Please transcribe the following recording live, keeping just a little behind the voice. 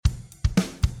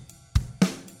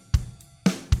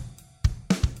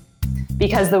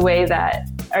because the way that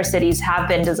our cities have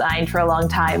been designed for a long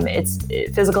time,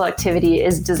 physical activity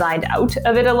is designed out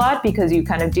of it a lot because you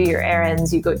kind of do your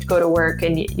errands, you go to work,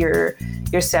 and you're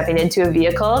stepping into a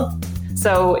vehicle.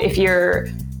 So if you're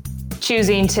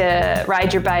choosing to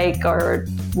ride your bike or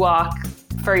walk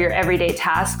for your everyday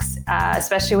tasks,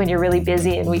 especially when you're really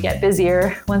busy, and we get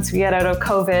busier once we get out of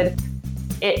COVID,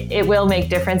 it will make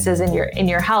differences in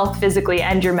your health physically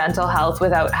and your mental health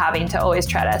without having to always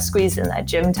try to squeeze in that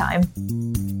gym time.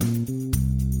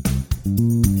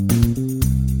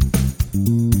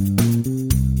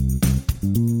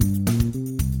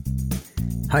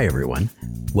 Hi, everyone.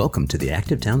 Welcome to the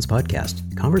Active Towns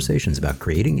Podcast, conversations about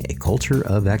creating a culture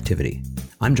of activity.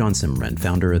 I'm John Simran,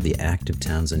 founder of the Active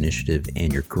Towns Initiative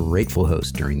and your grateful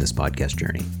host during this podcast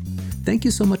journey. Thank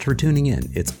you so much for tuning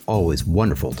in. It's always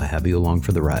wonderful to have you along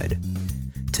for the ride.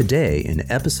 Today,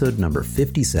 in episode number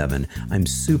 57, I'm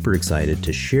super excited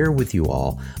to share with you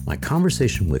all my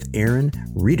conversation with Erin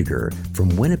Riediger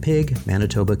from Winnipeg,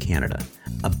 Manitoba, Canada,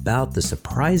 about the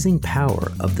surprising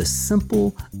power of the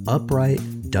simple, upright,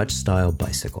 Dutch-style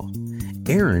bicycle.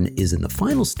 Erin is in the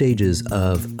final stages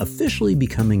of officially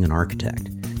becoming an architect.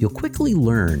 You'll quickly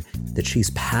learn that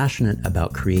she's passionate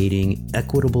about creating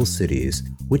equitable cities,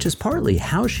 which is partly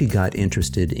how she got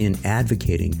interested in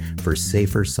advocating for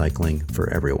safer cycling for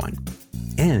everyone.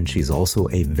 And she's also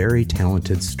a very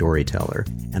talented storyteller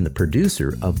and the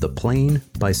producer of the Plain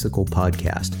Bicycle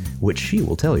podcast, which she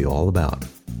will tell you all about.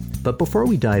 But before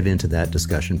we dive into that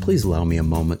discussion, please allow me a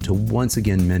moment to once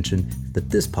again mention that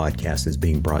this podcast is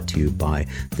being brought to you by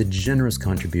the generous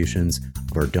contributions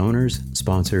of our donors,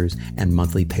 sponsors, and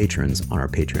monthly patrons on our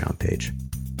Patreon page.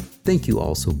 Thank you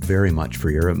all so very much for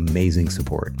your amazing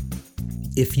support.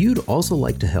 If you'd also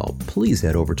like to help, please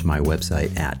head over to my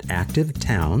website at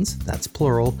activetowns, that's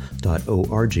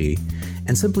plural.org,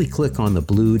 and simply click on the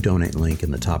blue donate link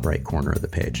in the top right corner of the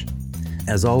page.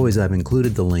 As always, I've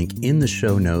included the link in the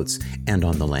show notes and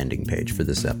on the landing page for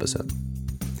this episode.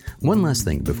 One last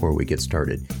thing before we get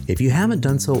started. If you haven't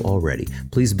done so already,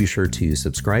 please be sure to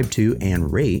subscribe to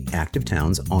and rate Active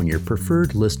Towns on your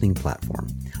preferred listening platform.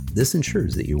 This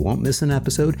ensures that you won't miss an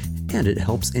episode, and it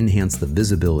helps enhance the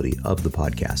visibility of the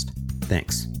podcast.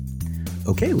 Thanks.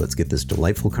 Okay, let's get this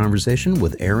delightful conversation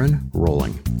with Erin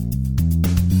rolling.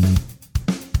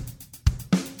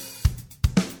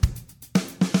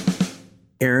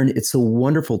 Erin, it's so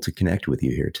wonderful to connect with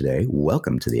you here today.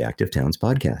 Welcome to the Active Towns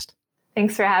Podcast.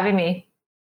 Thanks for having me.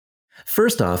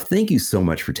 First off, thank you so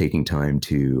much for taking time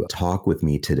to talk with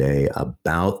me today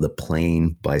about the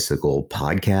Plain Bicycle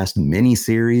podcast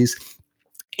mini-series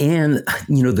and,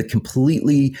 the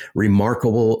completely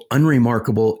remarkable,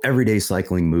 unremarkable everyday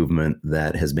cycling movement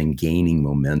that has been gaining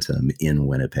momentum in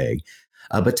Winnipeg.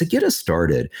 But to get us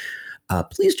started,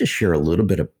 please just share a little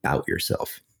bit about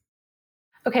yourself.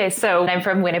 Okay, so I'm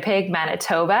from Winnipeg,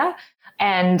 Manitoba,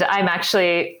 and I'm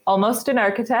actually almost an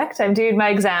architect. I'm doing my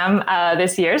exam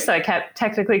this year, so I can't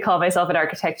technically call myself an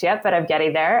architect yet, but I'm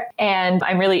getting there. And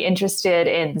I'm really interested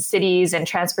in cities and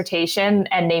transportation,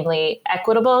 and namely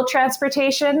equitable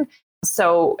transportation.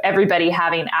 So everybody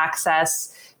having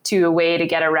access to a way to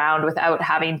get around without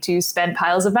having to spend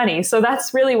piles of money. So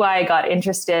that's really why I got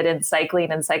interested in cycling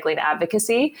and cycling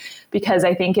advocacy, because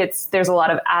I think there's a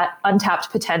lot of untapped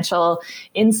potential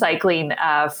in cycling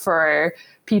for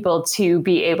people to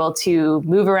be able to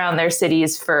move around their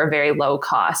cities for a very low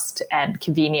cost and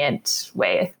convenient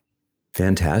way.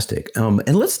 Fantastic.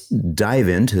 And let's dive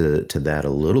into that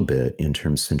a little bit in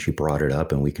terms, since you brought it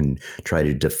up, and we can try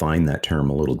to define that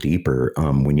term a little deeper.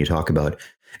 When you talk about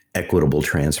equitable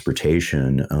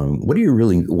transportation, what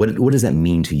does that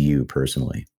mean to you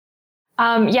personally?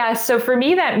 So for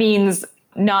me, that means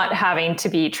not having to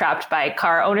be trapped by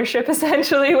car ownership,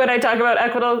 essentially, when I talk about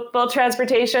equitable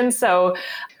transportation. So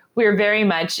we're very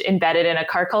much embedded in a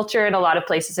car culture in a lot of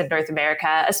places in North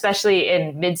America, especially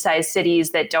in mid-sized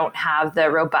cities that don't have the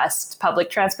robust public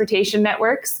transportation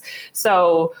networks.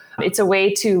 So it's a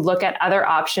way to look at other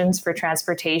options for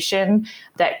transportation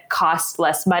that cost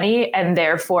less money, and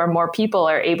therefore more people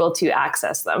are able to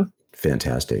access them.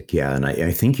 Fantastic. Yeah. And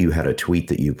I think you had a tweet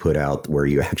that you put out where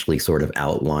you actually sort of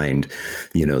outlined,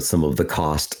 some of the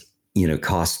cost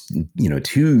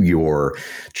to your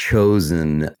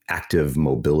chosen active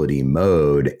mobility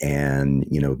mode. And,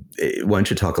 why don't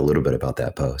you talk a little bit about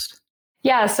that post?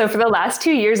 Yeah. So for the last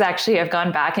 2 years, actually, I've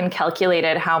gone back and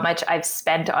calculated how much I've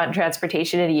spent on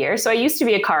transportation in a year. So I used to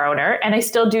be a car owner, and I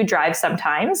still do drive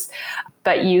sometimes,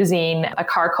 but using a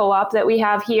car co-op that we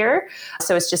have here.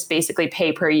 So it's just basically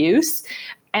pay per use.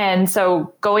 And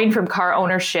so going from car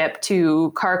ownership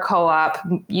to car co-op,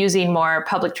 using more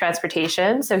public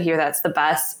transportation. So here that's the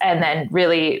bus, and then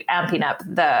really amping up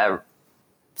the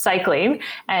cycling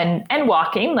and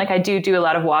walking. Like I do a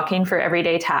lot of walking for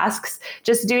everyday tasks.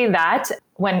 Just doing that,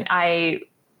 when I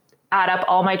add up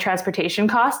all my transportation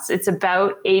costs, it's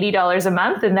about $80 a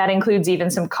month. And that includes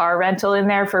even some car rental in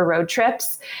there for road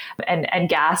trips and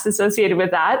gas associated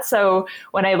with that. So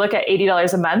when I look at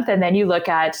 $80 a month, and then you look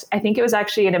at, I think it was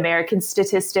actually an American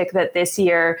statistic that this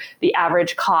year, the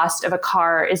average cost of a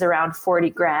car is around 40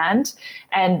 grand.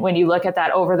 And when you look at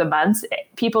that over the months,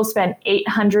 people spend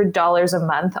 $800 a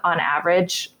month on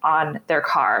average on their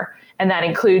car. And that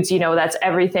includes, that's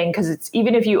everything, because it's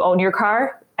even if you own your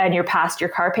car and you're past your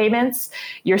car payments,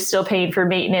 you're still paying for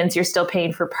maintenance, you're still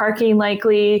paying for parking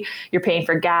likely, you're paying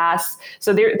for gas.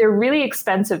 So they're really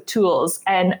expensive tools,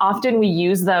 and often we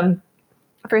use them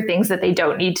for things that they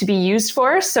don't need to be used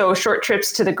for. So short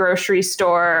trips to the grocery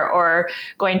store, or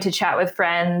going to chat with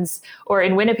friends, or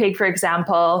in Winnipeg, for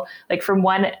example, like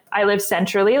I live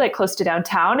centrally, like close to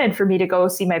downtown. And for me to go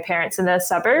see my parents in the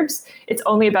suburbs, it's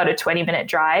only about a 20-minute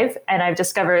drive. And I've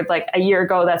discovered like a year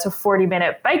ago, that's a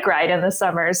 40-minute bike ride in the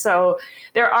summer. So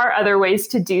there are other ways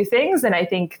to do things. And I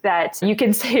think that you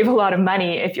can save a lot of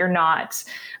money if you're not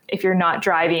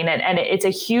driving, and it's a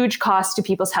huge cost to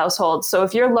people's households. So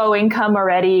if you're low income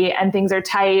already and things are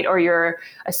tight, or you're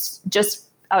just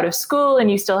out of school and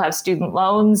you still have student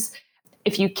loans,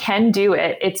 if you can do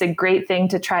it, it's a great thing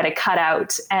to try to cut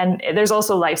out. And there's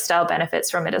also lifestyle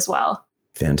benefits from it as well.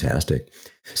 Fantastic.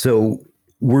 So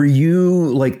were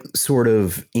you like sort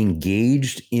of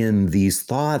engaged in these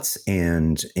thoughts,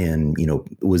 and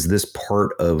was this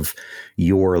part of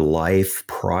your life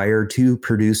prior to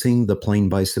producing the Plain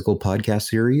Bicycle podcast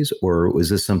series, or was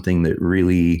this something that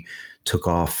really took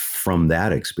off from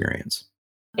that experience?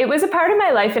 It was a part of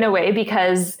my life in a way,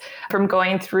 because from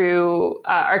going through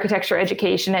architecture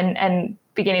education and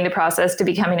beginning the process to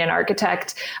becoming an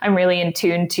architect, I'm really in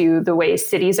tune to the way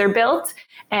cities are built.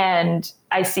 And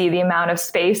I see the amount of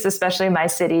space, especially my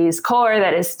city's core,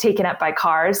 that is taken up by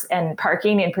cars and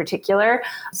parking in particular.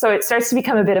 So it starts to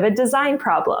become a bit of a design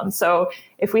problem. So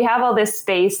if we have all this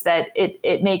space that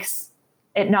it makes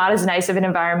it not as nice of an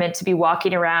environment to be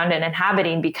walking around and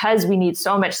inhabiting, because we need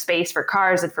so much space for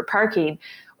cars and for parking,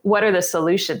 what are the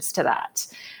solutions to that?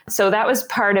 So that was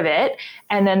part of it.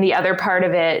 And then the other part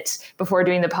of it before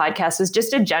doing the podcast was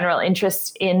just a general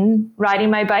interest in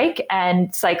riding my bike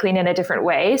and cycling in a different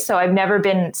way. So I've never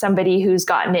been somebody who's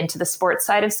gotten into the sports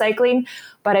side of cycling,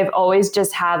 but I've always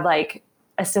just had like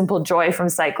a simple joy from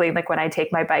cycling, like when I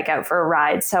take my bike out for a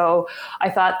ride. So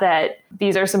I thought that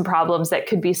these are some problems that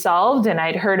could be solved. And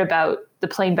I'd heard about the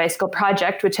Plain Bicycle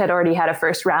Project, which had already had a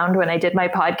first round when I did my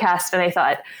podcast. And I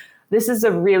thought, this is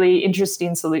a really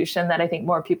interesting solution that I think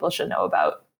more people should know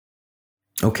about.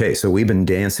 Okay, so we've been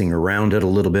dancing around it a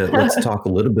little bit. Let's talk a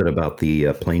little bit about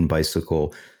the Plain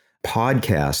Bicycle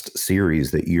podcast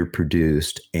series that you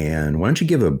produced. And why don't you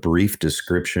give a brief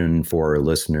description for our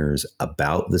listeners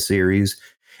about the series?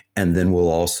 And then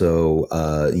we'll also,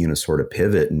 sort of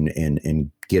pivot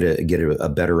and get a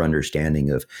better understanding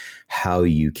of how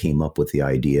you came up with the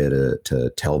idea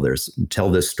to tell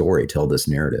this story, tell this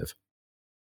narrative.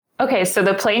 Okay, so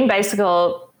the Plain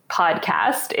Bicycle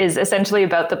podcast is essentially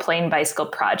about the Plain Bicycle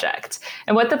Project.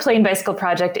 And what the Plain Bicycle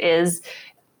Project is,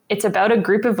 it's about a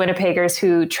group of Winnipeggers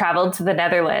who traveled to the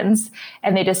Netherlands,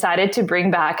 and they decided to bring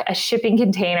back a shipping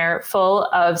container full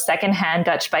of secondhand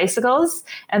Dutch bicycles.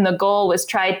 And the goal was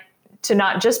try to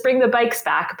not just bring the bikes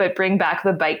back, but bring back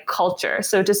the bike culture.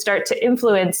 So to start to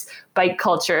influence bike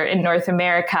culture in North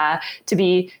America to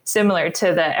be similar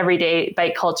to the everyday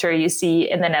bike culture you see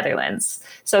in the Netherlands.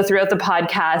 So throughout the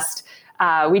podcast,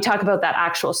 we talk about that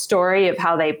actual story of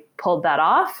how they pulled that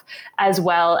off, as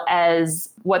well as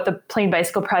what the Plain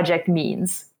Bicycle Project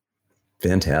means.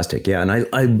 Fantastic. Yeah.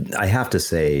 And I have to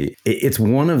say, it's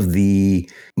one of the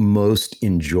most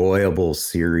enjoyable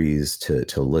series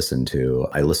to listen to.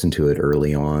 I listened to it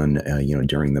early on,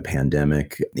 during the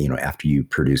pandemic, after you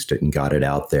produced it and got it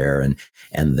out there. And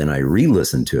then I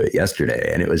re-listened to it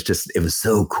yesterday. And it was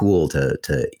so cool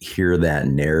to hear that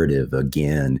narrative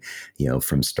again,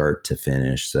 from start to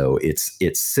finish. So it's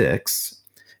 6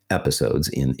 episodes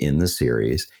in the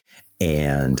series.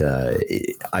 And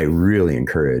I really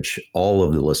encourage all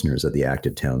of the listeners of the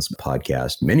Active Towns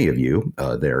podcast, many of you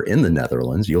that are in the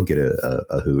Netherlands, you'll get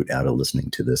a hoot out of listening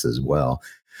to this as well.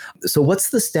 So what's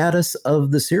the status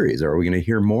of the series? Are we going to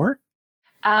hear more?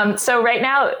 So right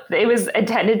now it was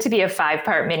intended to be a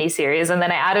 5-part miniseries, and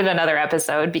then I added another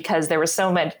episode because there were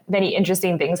many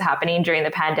interesting things happening during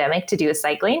the pandemic to do with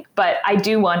cycling. But I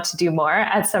do want to do more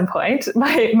at some point.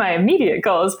 My immediate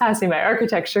goal is passing my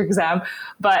architecture exam.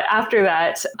 But after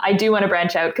that, I do want to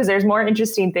branch out because there's more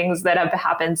interesting things that have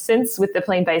happened since with the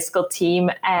Plain Bicycle team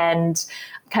and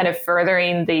kind of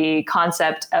furthering the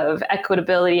concept of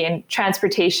equitability and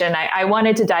transportation. I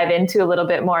wanted to dive into a little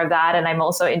bit more of that. And I'm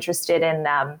also interested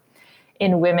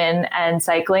in women and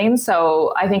cycling.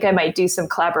 So I think I might do some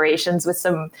collaborations with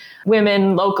some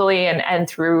women locally and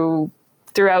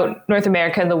throughout North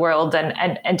America and the world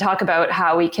and talk about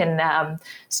how we can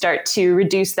start to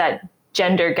reduce that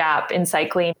gender gap in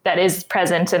cycling that is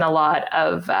present in a lot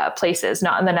of places,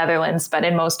 not in the Netherlands, but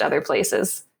in most other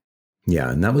places.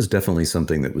 Yeah, and that was definitely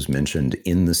something that was mentioned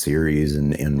in the series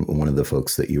and one of the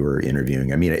folks that you were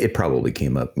interviewing. I mean, it probably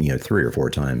came up, 3 or 4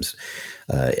 times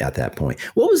at that point.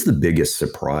 What was the biggest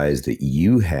surprise that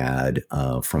you had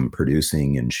from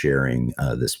producing and sharing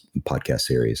this podcast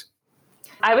series?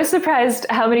 I was surprised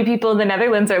how many people in the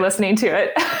Netherlands are listening to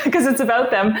it because it's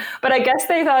about them. But I guess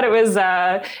they thought it was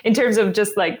in terms of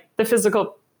just like the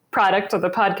physical product of the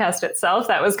podcast itself.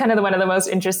 That was kind of one of the most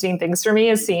interesting things for me,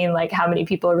 is seeing like how many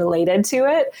people related to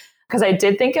it. Because I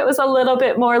did think it was a little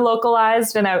bit more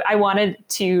localized, and I wanted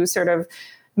to sort of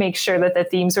make sure that the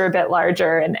themes were a bit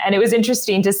larger. And it was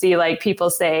interesting to see like people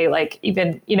say, like,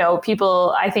 even,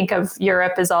 people, I think of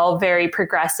Europe as all very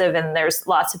progressive, and there's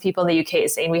lots of people in the UK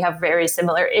saying we have very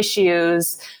similar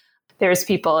issues. There's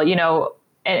people, even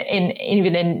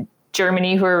in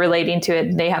Germany who are relating to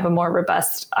it. They have a more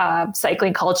robust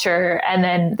cycling culture. And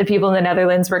then the people in the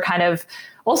Netherlands were kind of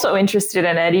also interested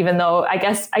in it, even though I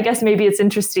guess maybe it's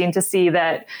interesting to see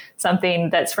that something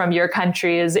that's from your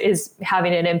country is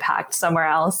having an impact somewhere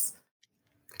else.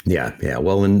 Yeah.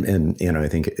 Well, and I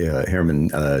think Herman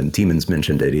Tiemens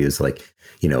mentioned it. He was like,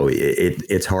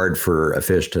 it's hard for a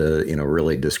fish to,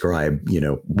 really describe,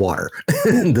 water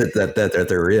that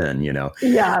they're in,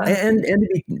 Yeah. And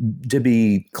to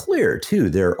be clear,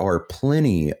 too, there are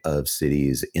plenty of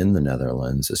cities in the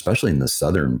Netherlands, especially in the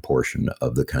southern portion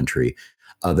of the country,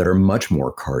 that are much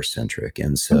more car centric.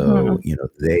 And so,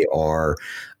 they are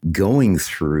going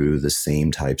through the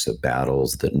same types of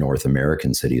battles that North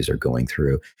American cities are going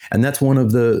through. And that's one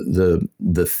of the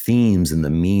themes and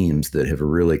the memes that have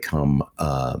really come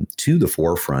to the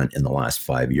forefront in the last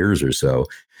 5 years or so,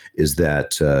 is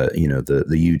that,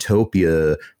 the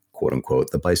utopia, quote unquote,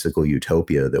 the bicycle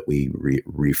utopia that we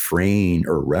refrain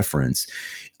or reference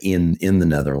in the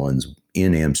Netherlands,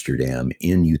 in Amsterdam,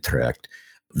 in Utrecht.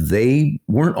 They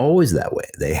weren't always that way.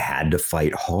 They had to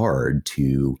fight hard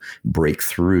to break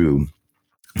through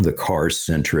the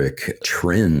car-centric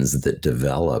trends that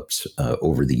developed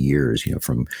over the years,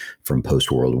 from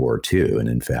post-World War II. And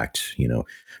in fact,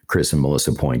 Chris and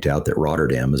Melissa point out that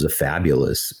Rotterdam is a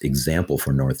fabulous example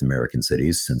for North American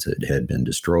cities, since it had been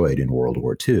destroyed in World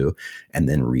War II and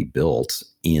then rebuilt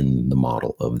in the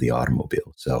model of the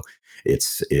automobile. So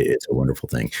it's a wonderful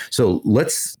thing. So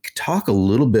let's talk a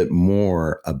little bit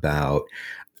more about,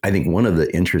 I think, one of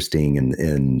the interesting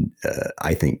and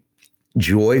I think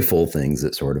joyful things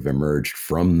that sort of emerged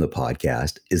from the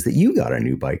podcast is that you got a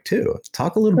new bike too.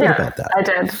 Talk a little bit about that. I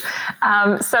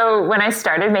did. So when I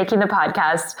started making the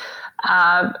podcast,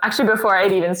 actually before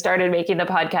I'd even started making the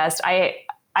podcast, I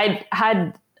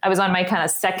was on my kind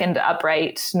of second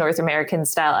upright, North American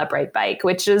style upright bike,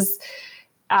 which is,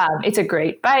 it's a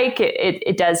great bike.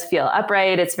 It does feel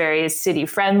upright. It's very city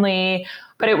friendly,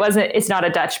 but it's not a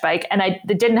Dutch bike. And I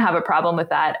didn't have a problem with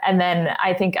that. And then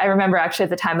I remember actually at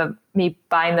the time of me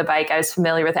buying the bike, I was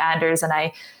familiar with Anders, and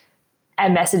I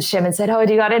messaged him and said, "Oh,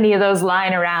 do you got any of those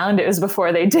lying around?" It was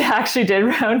before they actually did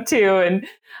round 2.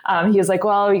 And he was like,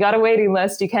 "Well, we got a waiting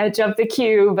list. You can't jump the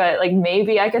queue, but like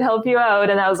maybe I could help you out."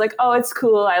 And I was like, "Oh, it's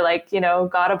cool. I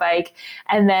got a bike."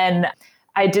 And then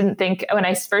I didn't think, when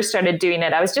I first started doing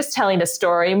it, I was just telling a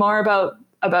story more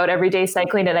about everyday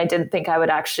cycling, and I didn't think I would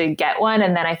actually get one.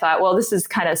 And then I thought, well, this is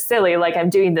kind of silly. Like, I'm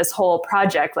doing this whole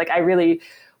project. Like, I really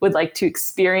would like to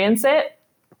experience it.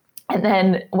 And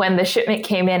then when the shipment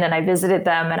came in and I visited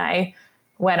them and I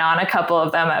went on a couple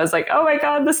of them, I was like, oh my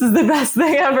God, this is the best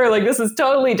thing ever. Like, this is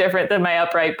totally different than my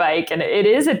upright bike. And it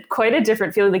is quite a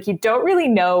different feeling. Like, you don't really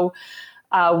know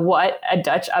what a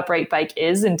Dutch upright bike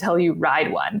is until you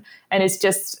ride one. And it's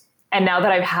just, and now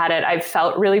that I've had it, I've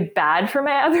felt really bad for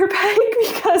my other bike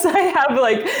because I have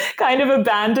like kind of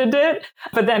abandoned it.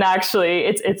 But then actually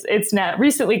it's now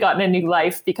recently gotten a new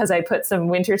life because I put some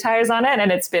winter tires on it,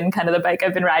 and it's been kind of the bike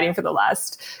I've been riding for the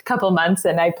last couple months.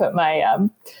 And I put my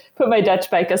Dutch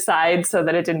bike aside so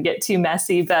that it didn't get too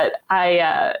messy. But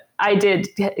I I did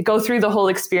go through the whole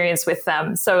experience with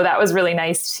them. So that was really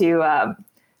nice to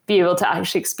be able to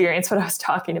actually experience what I was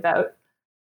talking about.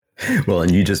 Well,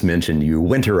 and you just mentioned you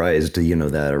winterized,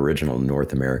 that original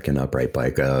North American upright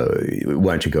bike. Why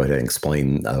don't you go ahead and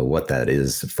explain what that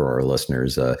is for our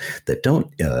listeners that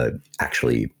don't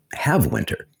actually have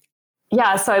winter?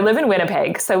 Yeah, so I live in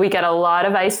Winnipeg, so we get a lot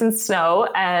of ice and snow,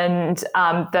 and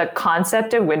the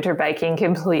concept of winter biking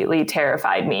completely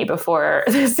terrified me before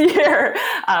this year.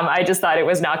 I just thought it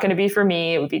was not going to be for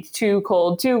me. It would be too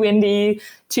cold, too windy,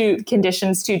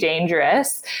 conditions too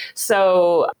dangerous.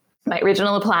 So my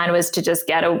original plan was to just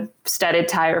get a studded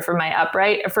tire for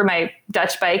my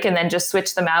Dutch bike and then just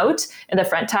switch them out in the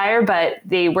front tire, but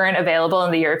they weren't available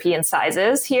in the European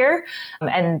sizes here.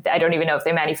 And I don't even know if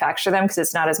they manufacture them because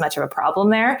it's not as much of a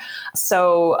problem there.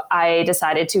 So I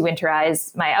decided to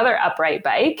winterize my other upright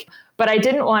bike. But I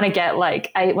didn't want to get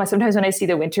sometimes when I see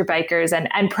the winter bikers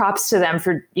and props to them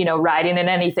for, riding in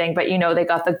anything, but, they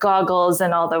got the goggles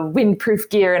and all the windproof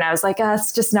gear. And I was like,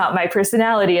 it's just not my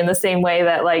personality, in the same way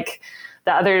that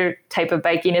the other type of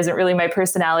biking isn't really my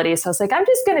personality. So I was like, I'm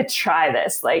just going to try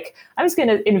this. I'm just going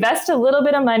to invest a little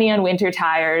bit of money on winter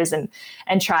tires and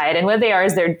try it. And what they are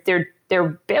is they're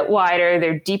a bit wider,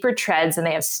 they're deeper treads, and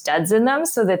they have studs in them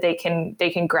so that they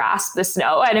can grasp the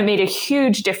snow. And it made a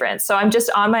huge difference. So I'm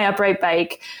just on my upright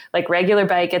bike, regular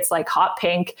bike. It's hot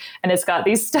pink, and it's got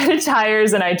these studded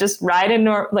tires, and I just ride in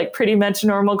pretty much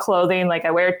normal clothing.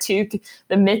 I wear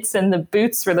the mitts and the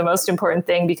boots were the most important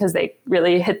thing because they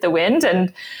really hit the wind.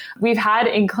 And we've had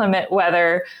inclement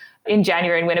weather in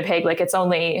January in Winnipeg. It's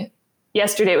only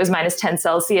yesterday it was minus 10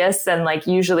 Celsius. And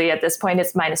usually at this point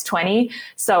it's minus 20.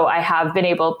 So I have been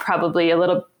able, probably a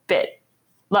little bit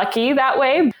lucky that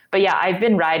way. But yeah, I've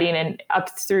been riding and up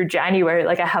through January,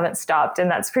 I haven't stopped. And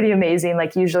that's pretty amazing.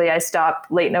 Usually I stop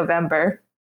late November.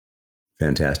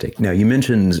 Fantastic. Now you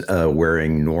mentioned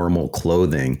wearing normal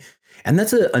clothing. And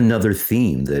that's another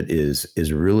theme that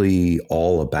is really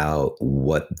all about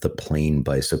what the plain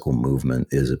bicycle movement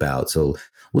is about. So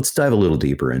let's dive a little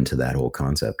deeper into that whole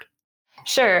concept.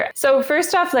 Sure. So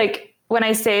first off, when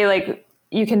I say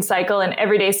you can cycle in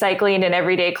everyday cycling and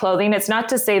everyday clothing, it's not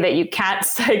to say that you can't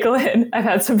cycle in. I've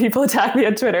had some people attack me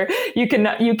on Twitter. You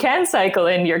can cycle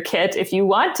in your kit if you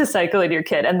want to cycle in your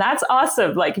kit. And that's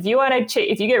awesome. If you want to,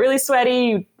 if you get really sweaty,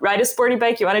 you ride a sporty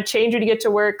bike, you want to change when you get to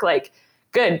work,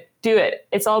 good, do it.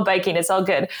 It's all biking. It's all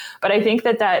good. But I think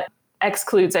that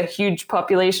excludes a huge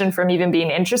population from even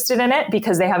being interested in it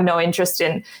because they have no interest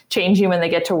in changing when they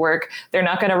get to work. They're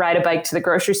not going to ride a bike to the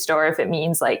grocery store if it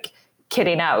means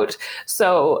kitting out.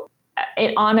 So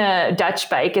on a Dutch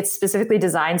bike, it's specifically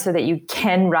designed so that you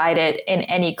can ride it in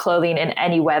any clothing, in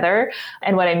any weather.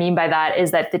 And what I mean by that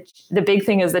is that the big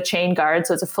thing is the chain guard.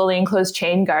 So it's a fully enclosed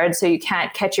chain guard. So you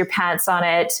can't catch your pants on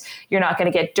it. You're not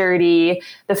going to get dirty.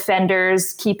 The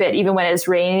fenders keep it, even when it's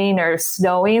raining or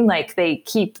snowing, they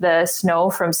keep the snow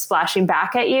from splashing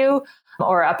back at you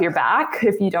or up your back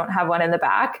if you don't have one in the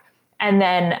back. And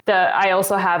then I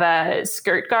also have a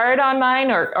skirt guard on mine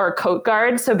or a coat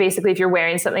guard. So basically, if you're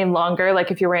wearing something longer,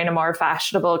 if you're wearing a more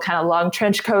fashionable kind of long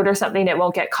trench coat or something, it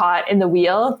won't get caught in the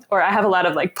wheel. Or I have a lot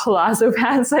of palazzo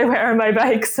pants I wear on my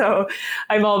bike. So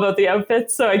I'm all about the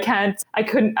outfits. So I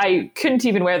couldn't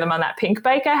even wear them on that pink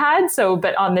bike I had.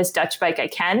 But on this Dutch bike, I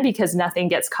can because nothing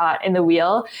gets caught in the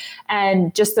wheel.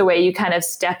 And just the way you kind of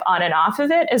step on and off of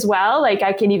it as well.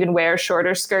 I can even wear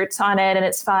shorter skirts on it and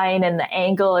it's fine. And the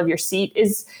angle of your seat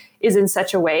is in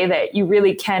such a way that you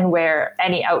really can wear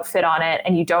any outfit on it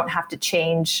and you don't have to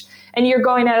change. And you're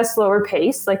going at a slower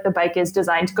pace. The bike is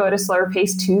designed to go at a slower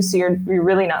pace too. So you're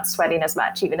really not sweating as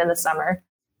much, even in the summer.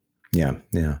 Yeah.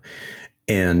 Yeah.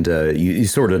 And you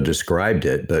sort of described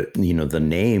it, but the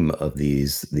name of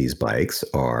these bikes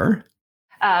are?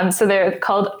 So they're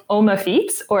called Oma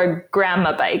Fiets or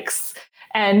grandma bikes.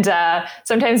 And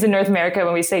sometimes in North America,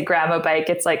 when we say grandma bike,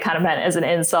 it's kind of meant as an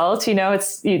insult.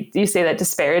 It's you say that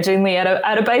disparagingly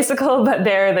at a bicycle, but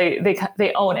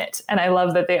they own it, and I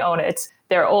love that they own it.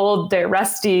 They're old, they're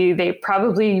rusty. They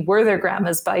probably were their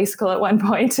grandma's bicycle at one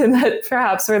point, and that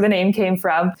perhaps where the name came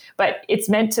from. But it's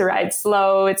meant to ride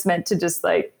slow. It's meant to just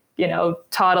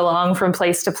tot along from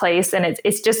place to place, and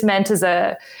it's just meant as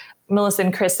a. Melissa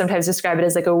and Chris sometimes describe it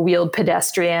as a wheeled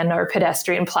pedestrian or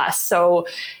pedestrian plus. So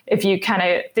if you kind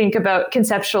of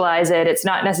conceptualize it, it's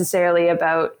not necessarily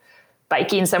about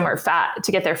biking somewhere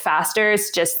to get there faster. It's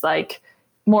just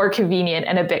more convenient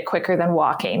and a bit quicker than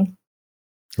walking.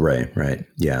 Right.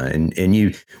 Yeah. And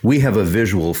we have a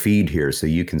visual feed here, so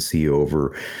you can see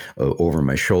over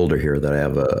my shoulder here that I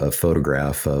have a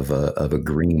photograph of a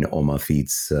green Oma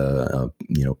Fiets,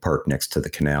 parked next to the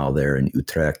canal there in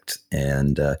Utrecht.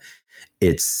 And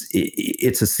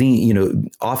it's a scene,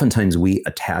 oftentimes we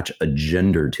attach a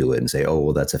gender to it and say, oh,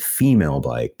 well, that's a female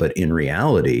bike. But in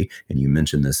reality, and you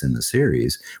mentioned this in the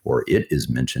series, or it is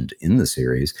mentioned in the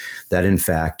series, that in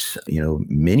fact,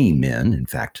 many men, in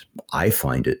fact, I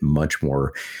find it much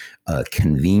more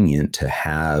convenient to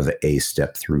have a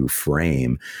step-through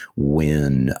frame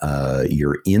when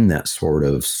you're in that sort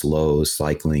of slow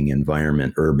cycling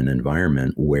environment, urban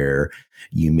environment, where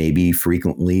you may be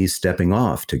frequently stepping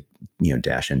off to,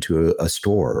 dash into a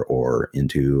store or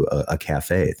into a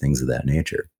cafe, things of that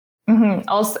nature. Mm-hmm.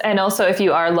 Also, if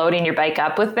you are loading your bike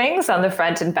up with things on the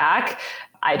front and back,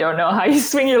 I don't know how you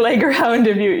swing your leg around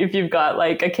if you've got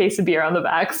like a case of beer on the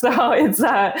back. So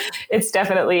it's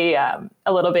definitely a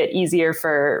little bit easier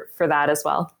for that as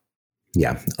well.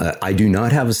 Yeah, I do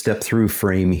not have a step-through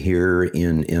frame here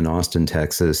in Austin,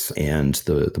 Texas, and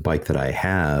the bike that I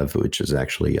have, which is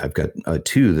actually, I've got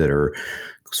two that are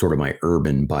sort of my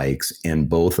urban bikes, and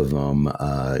both of them,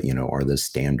 are the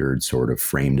standard sort of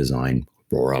frame design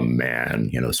for a man,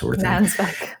 sort of thing.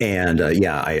 And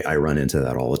I run into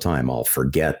that all the time. I'll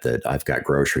forget that I've got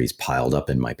groceries piled up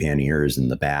in my panniers in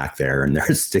the back there, and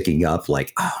they're sticking up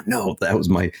like, oh no, that was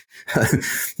my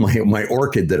my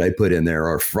orchid that I put in there,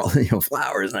 or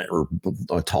flowers, or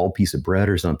a tall piece of bread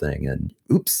or something. And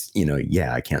oops,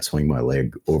 I can't swing my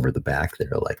leg over the back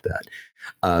there like that.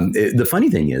 The funny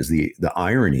thing is, the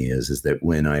irony is that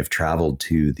when I've traveled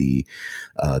to the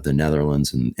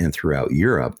Netherlands and throughout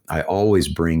Europe, I always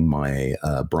bring my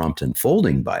Brompton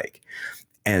folding bike.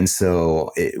 And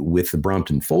so with the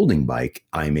Brompton folding bike,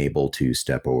 I'm able to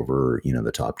step over,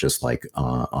 the top, just like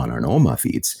on an Oma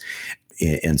Fiets.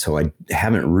 And so I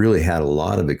haven't really had a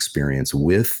lot of experience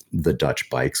with the Dutch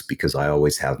bikes because I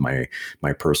always have my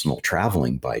personal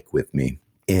traveling bike with me.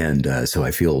 And so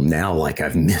I feel now like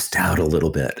I've missed out a little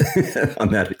bit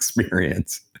on that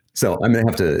experience. So I'm going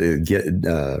to have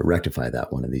to rectify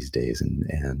that one of these days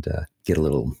and get a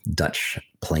little Dutch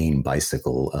plain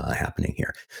bicycle happening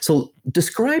here. So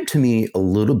describe to me a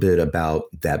little bit about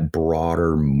that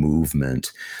broader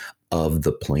movement of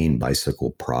the Plain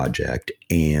Bicycle Project.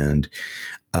 And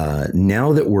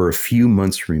now that we're a few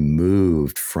months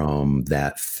removed from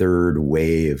that third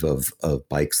wave of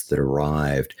bikes that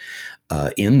arrived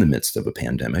in the midst of a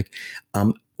pandemic,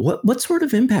 what sort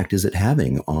of impact is it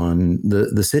having on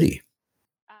the city?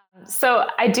 So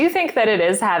I do think that it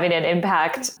is having an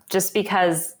impact, just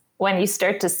because when you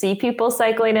start to see people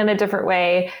cycling in a different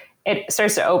way, it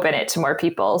starts to open it to more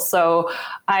people. So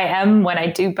when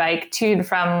I do bike to and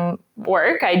from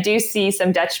work, I do see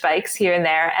some Dutch bikes here and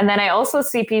there. And then I also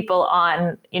see people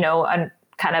on, on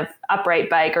kind of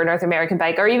upright bike or North American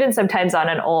bike, or even sometimes on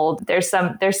an there's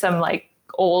some like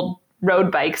old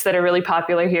road bikes that are really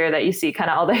popular here that you see kind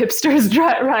of all the hipsters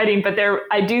riding, but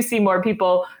I do see more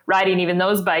people riding even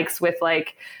those bikes with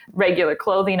like regular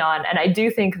clothing on. And I do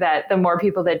think that the more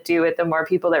people that do it, the more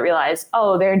people that realize,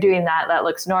 oh, they're doing that. That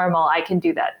looks normal. I can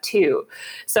do that too.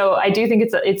 So I do think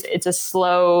it's a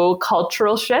slow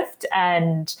cultural shift.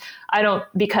 And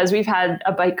because we've had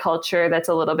a bike culture that's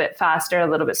a little bit faster, a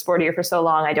little bit sportier for so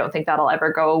long, I don't think that'll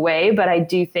ever go away. But I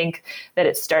do think that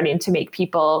it's starting to make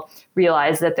people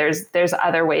realize that there's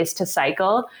other ways to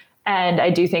cycle. And I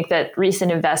do think that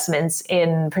recent investments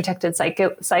in protected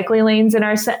cycling lanes in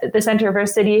the center of our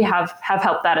city have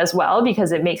helped that as well,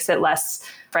 because it makes it less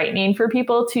frightening for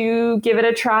people to give it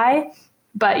a try.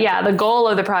 But yeah, the goal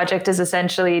of the project is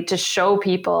essentially to show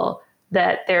people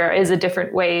that there is a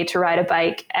different way to ride a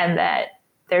bike, and that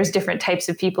there's different types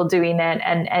of people doing it,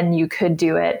 and you could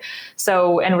do it.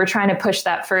 So, and we're trying to push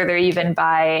that further, even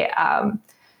by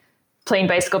Plain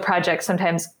Bicycle Project.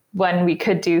 Sometimes when we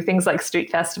could do things like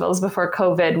street festivals before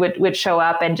COVID would show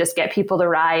up and just get people to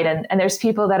ride. And there's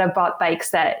people that have bought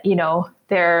bikes that,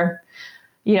 they're,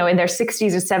 in their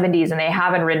 60s or 70s, and they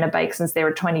haven't ridden a bike since they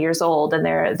were 20 years old. And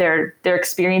they're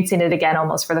experiencing it again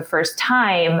almost for the first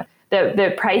time.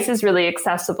 The price is really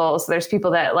accessible. So there's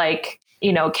people that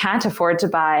can't afford to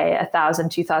buy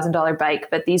 $1,000, $2,000 bike,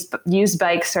 but these used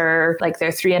bikes are like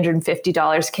they're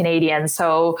 $350 Canadian.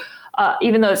 So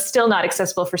even though it's still not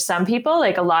accessible for some people,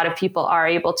 like a lot of people are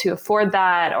able to afford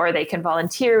that, or they can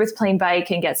volunteer with Plain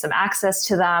Bike and get some access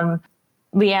to them.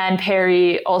 Leanne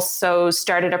Perry also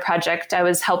started a project I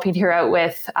was helping her out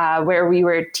with, where we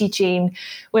were teaching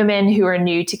women who are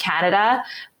new to Canada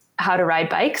how to ride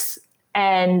bikes.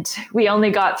 And we only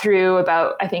got through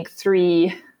about, I think,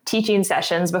 3 teaching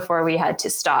sessions before we had to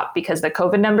stop because the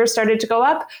COVID numbers started to go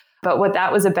up. But what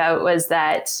that was about was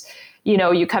that,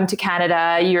 you come to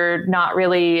Canada, you're not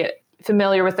really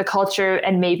familiar with the culture,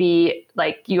 and maybe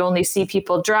like you only see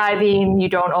people driving. You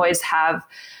don't always have,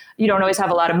 you don't always have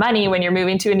a lot of money when you're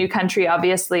moving to a new country,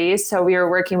 obviously. So we were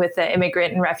working with the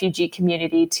immigrant and refugee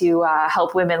community to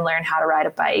help women learn how to ride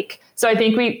a bike. So I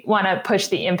think we want to push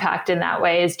the impact in that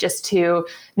way, is just to,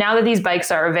 now that these bikes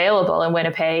are available in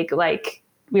Winnipeg, like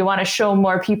we want to show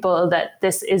more people that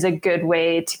this is a good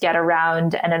way to get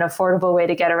around and an affordable way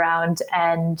to get around.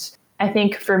 And I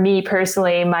think for me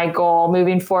personally, my goal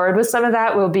moving forward with some of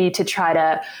that will be to try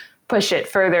to push it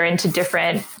further into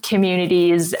different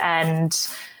communities and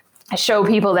show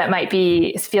people that might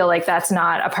feel like that's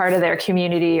not a part of their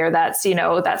community, or that's,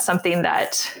 that's something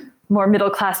that more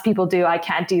middle-class people do. I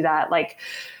can't do that, like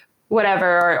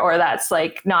whatever, or that's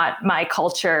like not my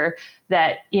culture,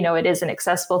 that, it is an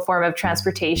accessible form of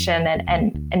transportation,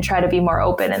 and try to be more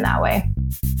open in that way.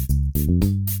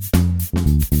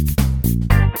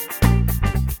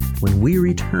 When we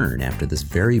return after this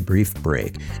very brief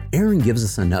break, Erin gives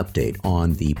us an update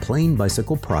on the Plain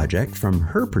Bicycle project from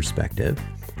her perspective,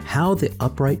 how the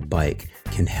upright bike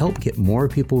can help get more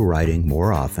people riding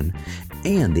more often,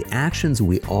 and the actions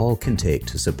we all can take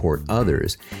to support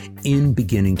others in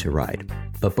beginning to ride.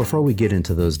 But before we get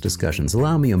into those discussions,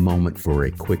 allow me a moment for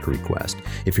a quick request.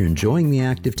 If you're enjoying the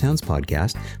Active Towns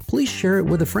podcast, please share it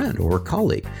with a friend or a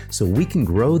colleague so we can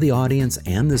grow the audience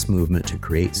and this movement to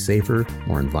create safer,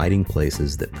 more inviting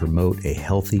places that promote a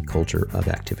healthy culture of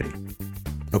activity.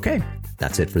 Okay,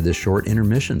 that's it for this short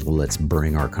intermission. Let's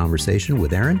bring our conversation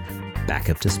with Erin back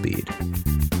up to speed.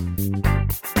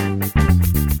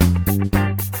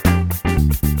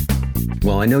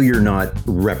 Well, I know you're not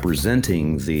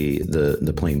representing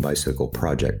the Plain Bicycle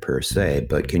project per se,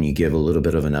 but can you give a little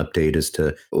bit of an update as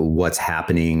to what's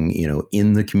happening,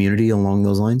 in the community along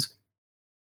those lines?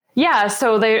 Yeah,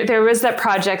 so there was that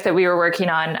project that we were working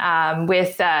on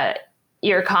with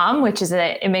IRCOM, which is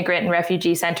an immigrant and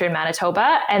refugee center in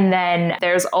Manitoba. And then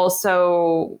there's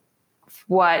also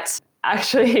what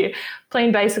actually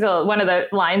Plain Bicycle, one of the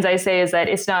lines I say is that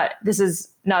this is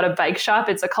not a bike shop,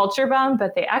 it's a culture bomb,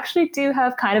 but they actually do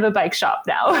have kind of a bike shop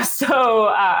now.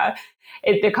 So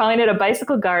they're calling it a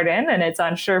bicycle garden, and it's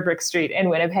on Sherbrooke Street in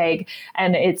Winnipeg.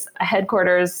 And it's a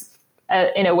headquarters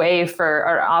in a way for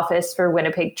our office for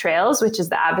Winnipeg Trails, which is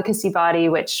the advocacy body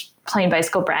which Plain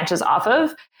Bicycle branches off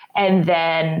of. And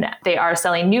then they are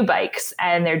selling new bikes,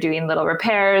 and they're doing little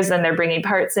repairs, and they're bringing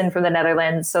parts in from the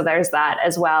Netherlands. So there's that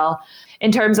as well.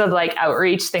 In terms of like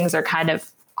outreach, things are kind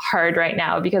of hard right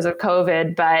now because of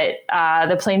COVID, but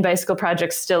the Plain Bicycle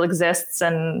project still exists,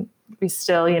 and we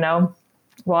still,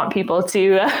 want people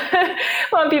to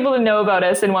know about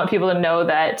us, and want people to know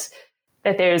that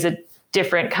there's a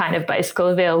different kind of bicycle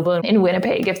available in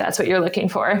Winnipeg, if that's what you're looking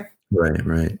for.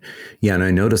 Right. Yeah, and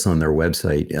I noticed on their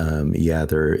website,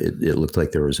 it looked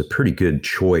like there was a pretty good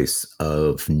choice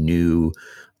of new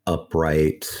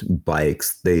upright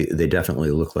bikes. They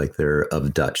definitely look like they're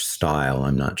of Dutch style.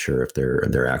 I'm not sure if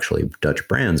they're actually Dutch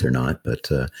brands or not, but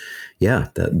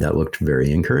that looked very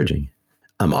encouraging.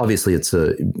 Obviously, it's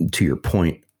to your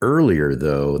point earlier,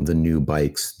 though, the new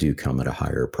bikes do come at a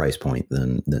higher price point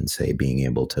than say being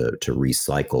able to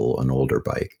recycle an older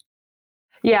bike.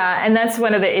 Yeah, and that's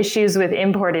one of the issues with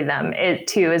importing them,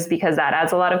 too, is because that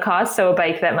adds a lot of cost. So a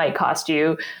bike that might cost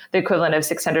you the equivalent of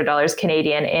 $600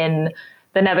 Canadian in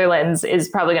the Netherlands is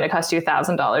probably going to cost you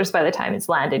 $1,000 by the time it's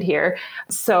landed here.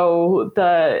 So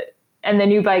the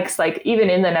new bikes, like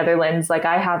even in the Netherlands, like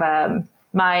I have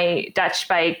my Dutch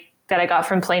bike that I got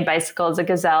from Plain Bicycle is a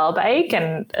Gazelle bike,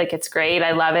 and like it's great.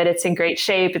 I love it. It's in great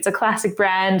shape. It's a classic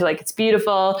brand. Like it's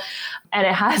beautiful, and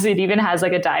it even has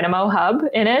like a dynamo hub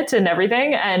in it and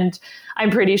everything. And I'm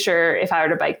pretty sure if I were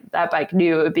to buy that bike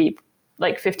new, it would be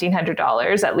like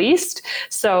 $1,500 at least.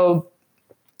 So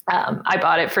I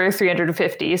bought it for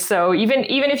 $350. So even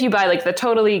if you buy like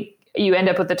you end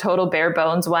up with the total bare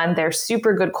bones one. They're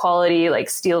super good quality, like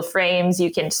steel frames.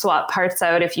 You can swap parts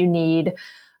out if you need.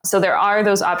 So there are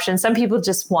those options. Some people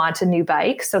just want a new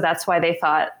bike. So that's why they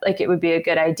thought like it would be a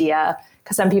good idea,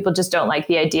 because some people just don't like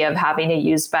the idea of having a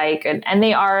used bike. And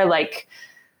they are like,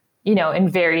 in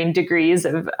varying degrees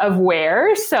of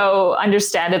wear. So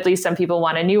understandably, some people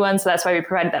want a new one. So that's why we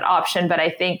provided that option. But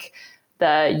I think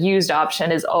the used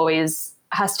option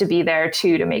has to be there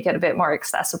too, to make it a bit more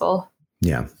accessible.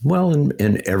 Yeah. Well,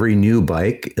 and every new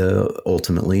bike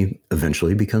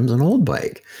eventually becomes an old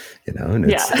bike,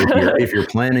 and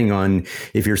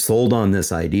if you're sold on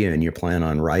this idea and you plan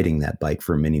on riding that bike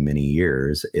for many, many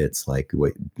years, it's like,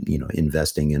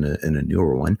 investing in a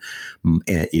newer one.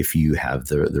 And if you have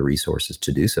the resources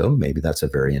to do so, maybe that's a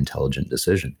very intelligent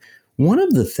decision. One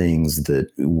of the things that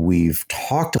we've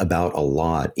talked about a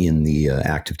lot in the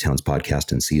Active Towns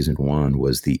podcast in season 1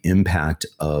 was the impact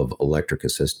of electric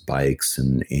assist bikes.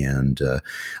 And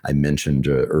I mentioned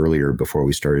earlier before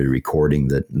we started recording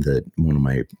that one of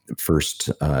my first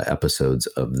episodes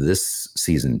of this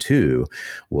season 2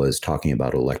 was talking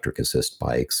about electric assist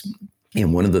bikes.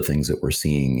 And one of the things that we're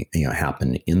seeing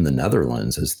happen in the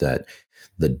Netherlands is that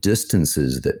the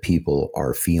distances that people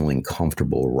are feeling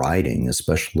comfortable riding,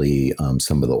 especially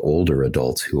some of the older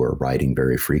adults who are riding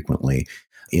very frequently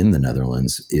in the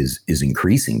Netherlands, is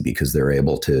increasing because they're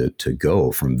able to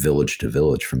go from village to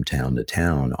village, from town to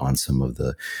town on some of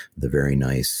the very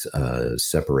nice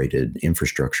separated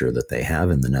infrastructure that they have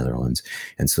in the Netherlands.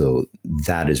 And so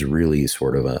that is really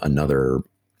sort of another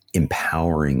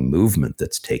empowering movement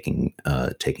that's taking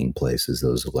place, is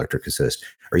those electric assist.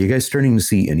 Are you guys starting to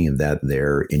see any of that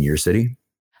there in your city?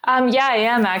 Yeah, I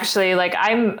am actually.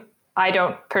 I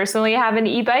don't personally have an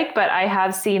e-bike, but I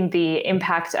have seen the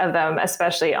impact of them,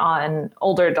 especially on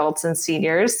older adults and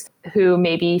seniors who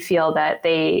maybe feel that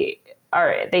they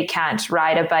can't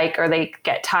ride a bike, or they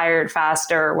get tired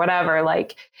faster or whatever.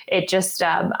 Like, it just,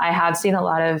 I have seen a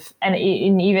lot of, and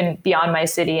even beyond my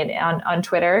city and on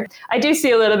Twitter, I do see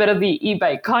a little bit of the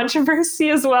e-bike controversy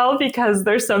as well, because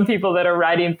there's some people that are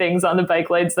riding things on the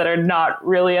bike lanes that are not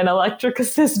really an electric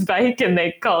assist bike, and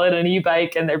they call it an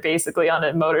e-bike, and they're basically on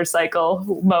a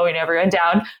motorcycle mowing everyone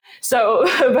down. So,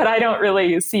 but I don't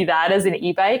really see that as an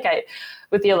e-bike.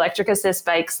 With the electric assist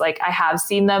bikes, like, I have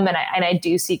seen them, and I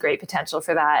do see great potential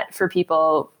for that, for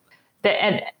people that,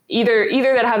 and either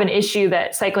that have an issue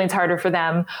that cycling's harder for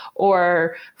them,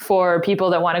 or for people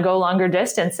that want to go longer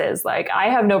distances. Like, I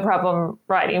have no problem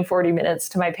riding 40 minutes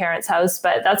to my parents' house,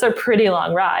 but that's a pretty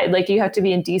long ride. Like, you have to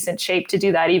be in decent shape to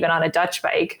do that, even on a Dutch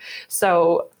bike.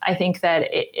 So I think that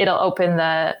it'll open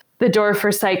the door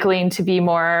for cycling to be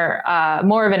more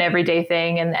of an everyday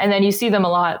thing. And then you see them a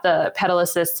lot, the pedal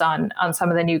assists on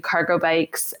some of the new cargo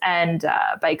bikes and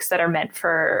bikes that are meant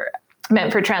for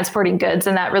transporting goods.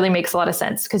 And that really makes a lot of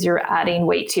sense, because you're adding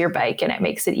weight to your bike and it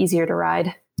makes it easier to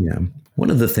ride. Yeah. One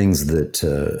of the things that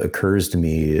occurs to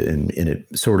me, and it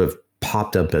sort of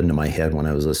popped up into my head when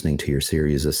I was listening to your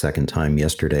series a second time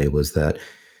yesterday, was that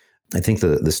I think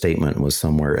the statement was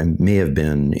somewhere, and may have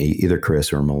been either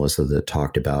Chris or Melissa, that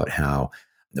talked about how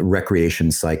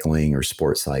recreation cycling or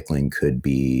sports cycling could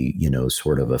be,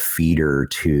 sort of a feeder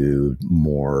to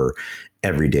more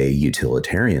everyday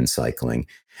utilitarian cycling.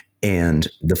 And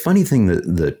the funny thing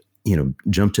that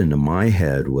jumped into my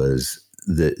head was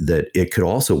that it could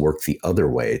also work the other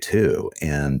way too.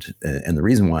 And the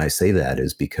reason why I say that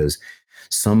is because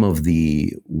some of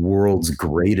the world's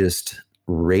greatest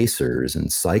racers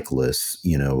and cyclists,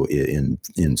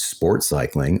 in sports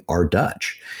cycling, are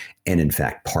Dutch. And in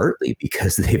fact, partly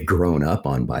because they've grown up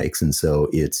on bikes. And so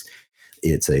it's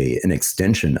an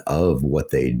extension of what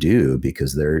they do,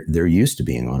 because they're used to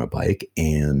being on a bike,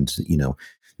 and,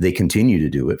 they continue to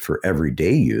do it for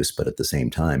everyday use, but at the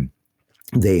same time,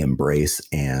 they embrace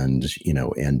and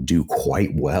do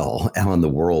quite well on the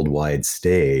worldwide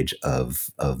stage of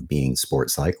being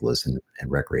sports cyclists and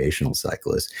recreational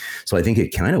cyclists. So I think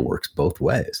it kind of works both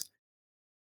ways.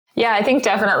 Yeah, I think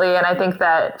definitely. And I think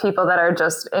that people that are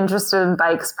just interested in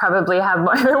bikes probably have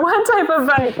more than one type of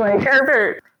bike. Like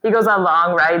Herbert, he goes on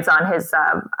long rides on his,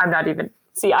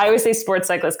 I always say sports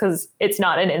cyclist because it's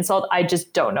not an insult. I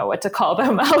just don't know what to call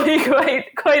them. I'll be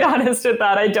quite honest with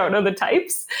that. I don't know the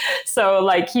types. So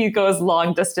like, he goes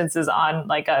long distances on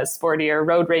like a sporty or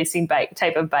road racing bike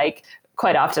type of bike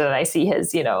quite often. And I see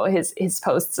his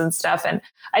posts and stuff. And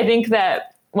I think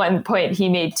that one point he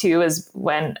made too is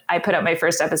when I put out my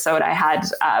first episode, I had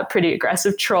a pretty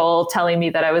aggressive troll telling me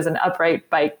that I was an upright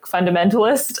bike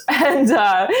fundamentalist. And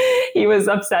he was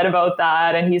upset about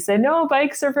that. And he said, no,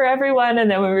 bikes are for everyone.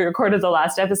 And then when we recorded the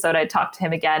last episode, I talked to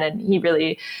him again, and he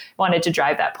really wanted to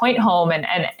drive that point home.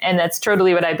 And that's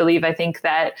totally what I believe. I think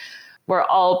that we're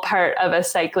all part of a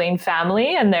cycling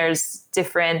family, and there's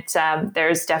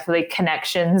definitely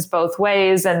connections both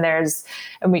ways, and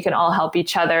we can all help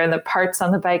each other, and the parts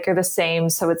on the bike are the same.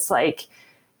 So it's like,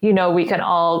 we can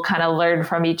all kind of learn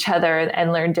from each other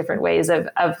and learn different ways of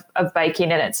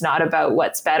biking. And it's not about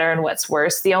what's better and what's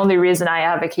worse. The only reason I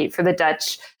advocate for the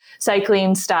Dutch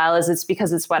cycling style is it's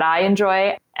because it's what I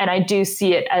enjoy. And I do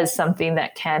see it as something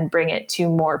that can bring it to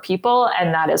more people.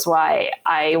 And that is why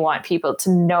I want people to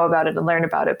know about it and learn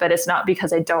about it. But it's not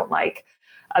because I don't like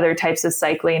other types of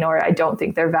cycling or I don't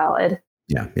think they're valid.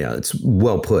 Yeah, it's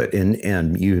well put.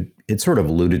 And you It sort of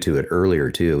alluded to it earlier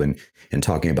too, and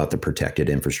talking about the protected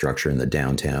infrastructure in the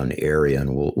downtown area,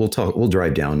 and we'll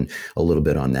drive down a little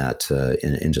bit on that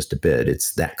in just a bit.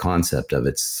 It's that concept of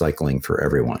it's cycling for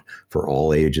everyone, for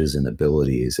all ages and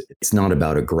abilities. It's not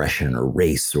about aggression or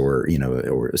race or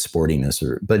or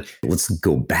sportiness, but let's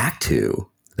go back to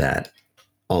that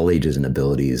all ages and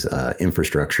abilities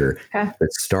infrastructure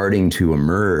that's starting to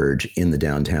emerge in the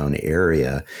downtown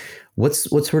area. What's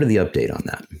sort of the update on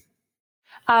that?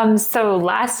 So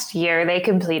last year they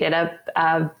completed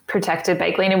a protected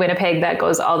bike lane in Winnipeg that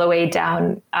goes all the way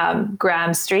down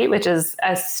Graham Street, which is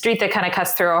a street that kind of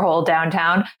cuts through our whole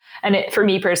downtown. And for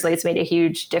me personally, it's made a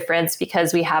huge difference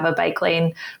because we have a bike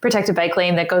lane, protected bike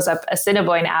lane that goes up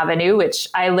Assiniboine Avenue, which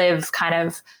I live kind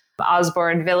of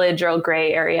Osborne Village, Earl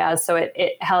Grey area. So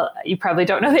you probably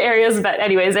don't know the areas, but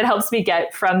anyways, it helps me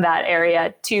get from that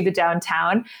area to the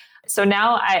downtown. So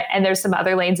now and there's some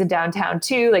other lanes in downtown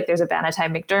too, like there's a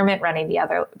Bannatyne McDermott running the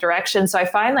other direction. So I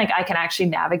find like I can actually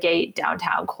navigate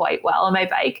downtown quite well on my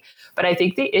bike. But I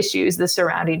think the issue is the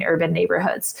surrounding urban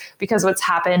neighborhoods, because what's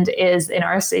happened is in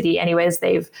our city anyways,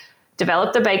 they've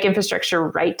developed the bike infrastructure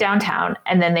right downtown,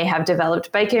 and then they have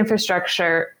developed bike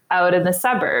infrastructure out in the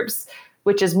suburbs,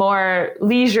 which is more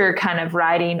leisure kind of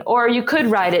riding, or you could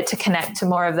ride it to connect to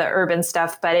more of the urban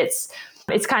stuff, but it's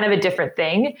kind of a different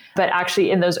thing. But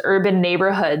actually in those urban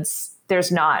neighborhoods,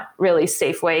 there's not really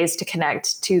safe ways to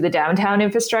connect to the downtown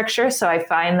infrastructure. So I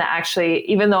find that actually,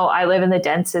 even though I live in the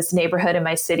densest neighborhood in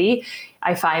my city,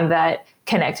 I find that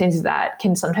connecting to that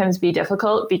can sometimes be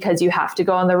difficult because you have to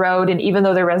go on the road. And even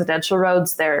though they're residential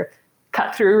roads, they're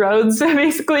cut through roads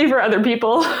basically for other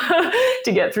people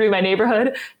to get through my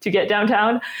neighborhood, to get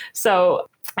downtown. So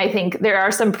I think there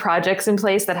are some projects in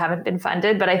place that haven't been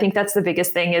funded, but I think that's the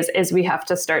biggest thing is we have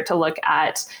to start to look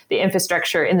at the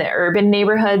infrastructure in the urban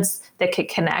neighborhoods that could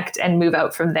connect and move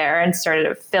out from there and start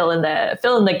to fill in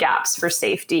the gaps for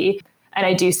safety. And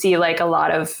I do see like a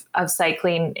lot of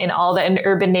cycling in all the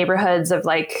urban neighborhoods of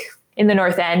like in the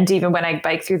North End. Even when I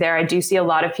bike through there, I do see a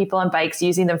lot of people on bikes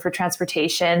using them for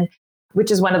transportation, which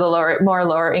is one of the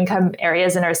lower income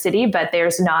areas in our city, but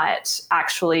there's not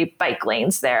actually bike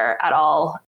lanes there at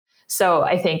all. So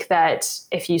I think that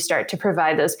if you start to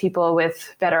provide those people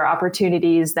with better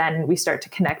opportunities, then we start to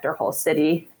connect our whole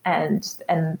city. And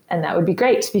that would be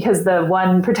great, because the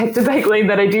one protected bike lane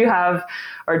that I do have,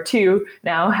 or two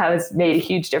now, has made a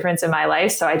huge difference in my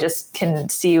life. So I just can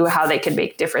see how they could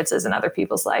make differences in other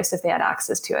people's lives if they had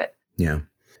access to it. Yeah.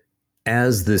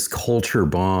 As this culture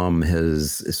bomb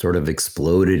has sort of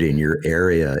exploded in your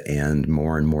area and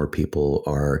more people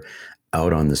are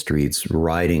out on the streets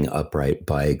riding upright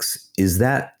bikes, is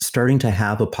that starting to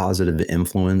have a positive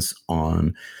influence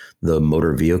on the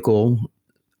motor vehicle,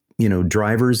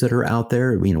 drivers that are out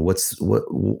there? What's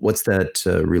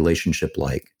that relationship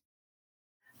like?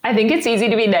 I think it's easy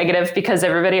to be negative because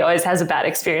everybody always has a bad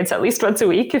experience at least once a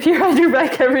week if you ride your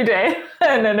bike every day,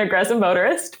 and an aggressive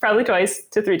motorist, probably 2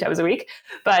 to 3 times a week.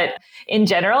 But in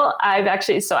general, I've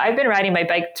been riding my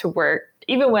bike to work.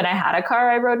 Even when I had a car,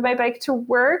 I rode my bike to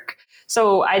work.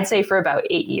 So I'd say for about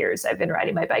 8 years, I've been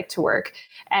riding my bike to work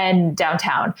and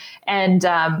downtown. And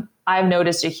I've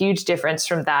noticed a huge difference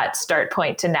from that start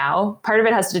point to now. Part of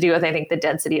it has to do with, I think, the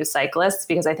density of cyclists,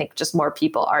 because I think just more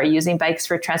people are using bikes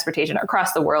for transportation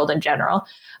across the world in general.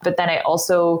 But then I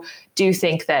also do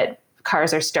think that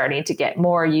cars are starting to get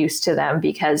more used to them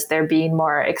because they're being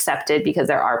more accepted, because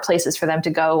there are places for them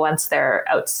to go once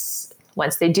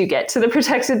they do get to the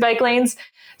protected bike lanes.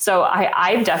 So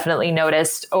I've definitely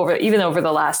noticed over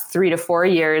the last 3 to 4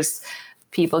 years,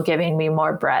 people giving me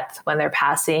more breadth when they're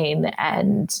passing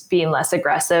and being less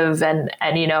aggressive and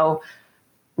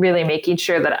really making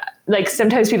sure that, like,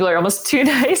 sometimes people are almost too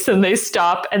nice and they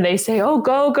stop and they say, oh,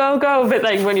 go, go, go. But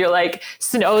like when you're like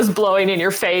snow's blowing in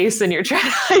your face and you're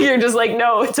just like,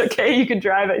 no, it's okay. You can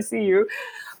drive. I see you.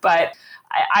 But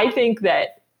I think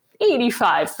that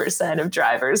 85% of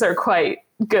drivers are quite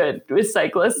good with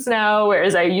cyclists now.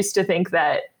 Whereas I used to think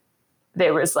that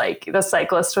there was like the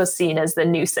cyclist was seen as the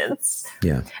nuisance.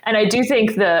 Yeah. And I do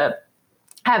think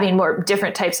having more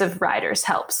different types of riders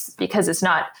helps, because it's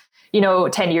not,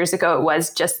 10 years ago, it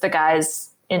was just the guys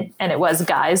in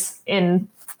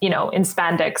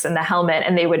spandex and the helmet,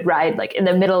 and they would ride like in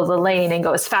the middle of the lane and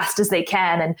go as fast as they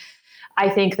can. And I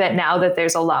think that now that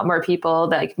there's a lot more people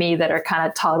like me that are kind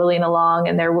of toddling along,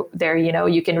 and they're,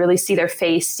 you can really see their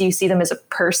face. You see them as a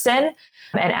person.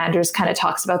 And Anders kind of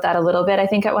talks about that a little bit, I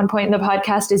think, at one point in the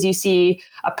podcast, is you see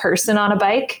a person on a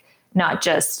bike, not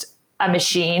just a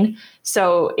machine.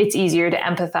 So it's easier to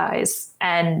empathize.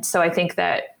 And so I think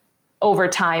that over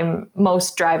time,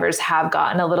 most drivers have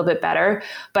gotten a little bit better.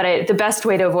 But the best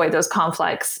way to avoid those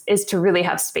conflicts is to really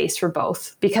have space for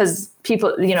both, because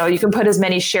people, you can put as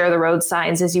many share the road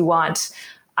signs as you want.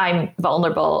 I'm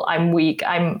vulnerable. I'm weak.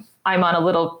 I'm on a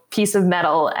little piece of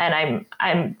metal, and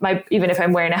even if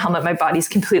I'm wearing a helmet, my body's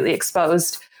completely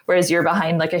exposed, whereas you're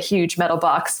behind like a huge metal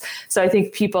box. So I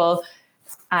think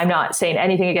I'm not saying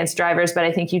anything against drivers, but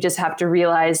I think you just have to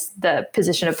realize the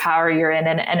position of power you're in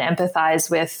and empathize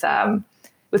with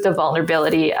the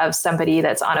vulnerability of somebody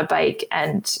that's on a bike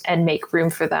and make room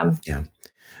for them. Yeah.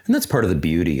 And that's part of the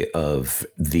beauty of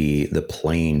the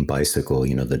plain bicycle,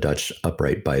 the Dutch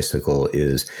upright bicycle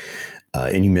is,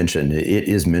 and you mentioned, it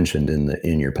is mentioned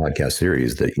in your podcast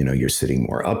series that, you're sitting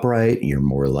more upright, you're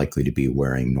more likely to be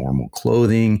wearing normal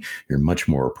clothing, you're much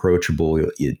more approachable.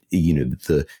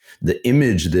 The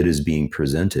image that is being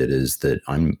presented is that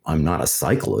I'm not a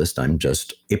cyclist, I'm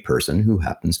just a person who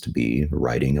happens to be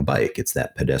riding a bike. It's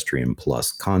that pedestrian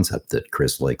plus concept that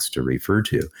Chris likes to refer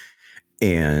to.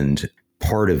 And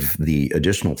part of the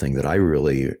additional thing that I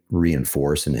really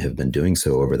reinforce and have been doing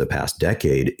so over the past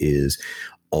decade is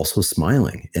also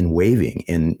smiling and waving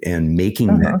and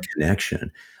making that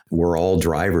connection. We're all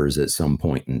drivers at some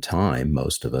point in time,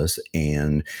 most of us,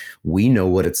 and we know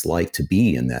what it's like to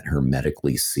be in that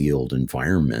hermetically sealed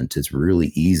environment. It's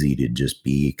really easy to just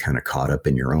be kind of caught up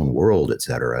in your own world, et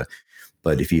cetera.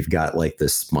 But if you've got like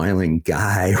this smiling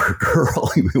guy or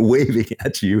girl waving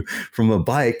at you from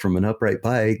an upright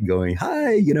bike going,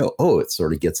 hi, it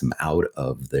sort of gets them out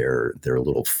of their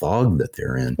little fog that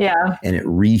they're in. Yeah. And it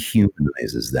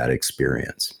rehumanizes that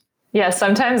experience. Yeah.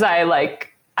 Sometimes I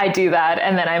do that.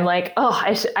 And then I'm like, oh,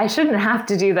 I shouldn't have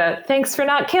to do that. Thanks for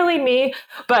not killing me.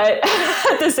 But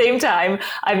at the same time,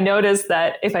 I've noticed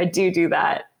that if I do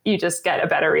that, you just get a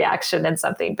better reaction and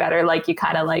something better. Like you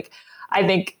kind of like, I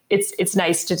think it's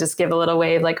nice to just give a little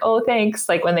wave, like, oh, thanks,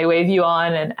 like when they wave you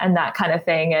on and that kind of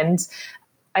thing. And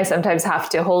I sometimes have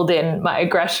to hold in my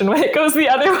aggression when it goes the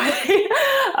other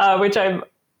way, which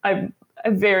I'm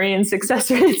very in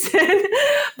success rates in.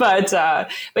 But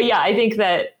yeah, I think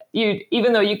that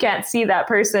even though you can't see that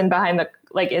person behind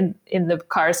in the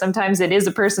car, sometimes it is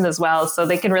a person as well. So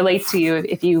they can relate to you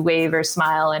if you wave or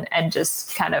smile and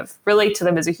just kind of relate to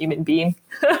them as a human being.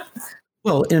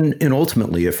 Well, and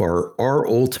ultimately, if our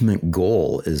ultimate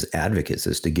goal as advocates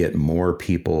is to get more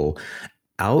people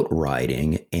out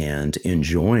riding and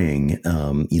enjoying,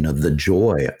 the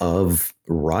joy of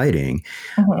riding,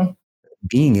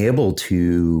 being able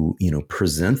to,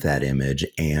 present that image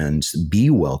and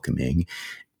be welcoming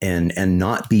and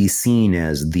not be seen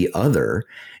as the other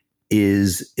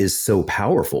is so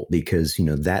powerful, because,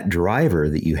 that driver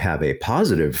that you have a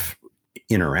positive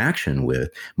interaction with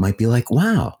might be like,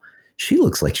 wow, she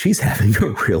looks like she's having a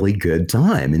really good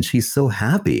time and she's so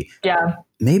happy. Yeah.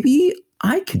 Maybe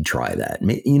I could try that.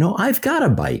 I've got a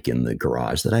bike in the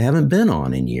garage that I haven't been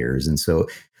on in years. And so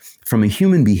from a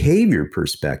human behavior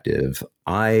perspective,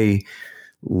 I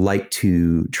like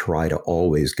to try to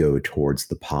always go towards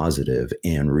the positive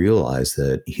and realize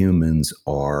that humans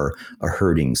are a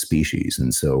herding species.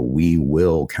 And so we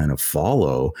will kind of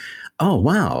follow, oh,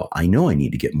 wow, I know I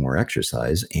need to get more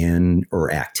exercise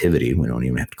or activity. We don't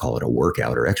even have to call it a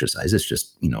workout or exercise. It's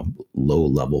just, low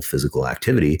level physical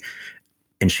activity.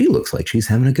 And she looks like she's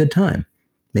having a good time.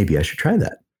 Maybe I should try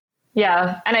that.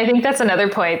 Yeah. And I think that's another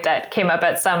point that came up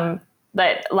at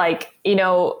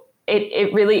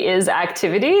it really is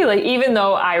activity. Like, even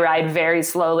though I ride very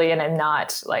slowly and I'm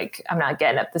not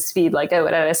getting up the speed like I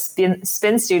would at a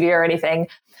spin studio or anything,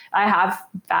 I have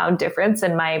found difference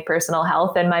in my personal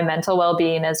health and my mental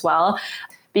well-being as well,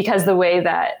 because the way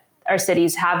that our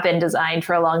cities have been designed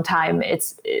for a long time,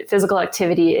 physical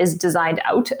activity is designed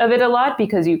out of it a lot,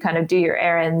 because you kind of do your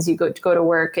errands, you go to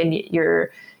work, and you're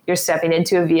stepping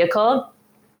into a vehicle.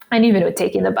 And even with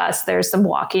taking the bus, there's some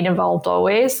walking involved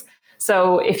always.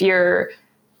 So if you're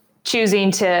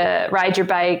choosing to ride your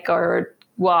bike or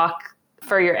walk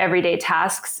for your everyday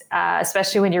tasks,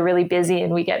 especially when you're really busy,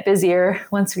 and we get busier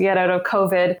once we get out of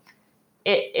COVID,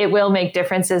 it will make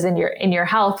differences in your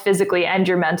health physically and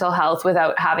your mental health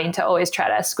without having to always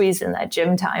try to squeeze in that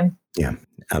gym time. Yeah,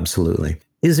 absolutely.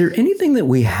 Is there anything that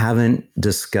we haven't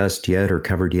discussed yet or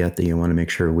covered yet that you want to make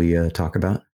sure we talk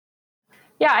about?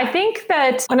 Yeah, I think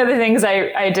that one of the things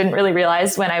I didn't really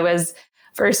realize when I was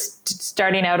first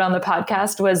starting out on the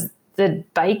podcast was the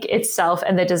bike itself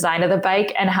and the design of the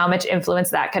bike and how much influence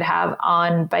that could have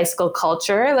on bicycle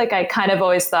culture. Like, I kind of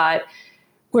always thought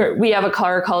we have a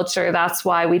car culture, that's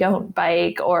why we don't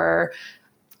bike, or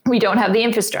we don't have the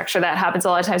infrastructure. That happens a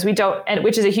lot of times. We don't, and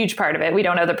which is a huge part of it. We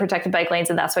don't have the protected bike lanes,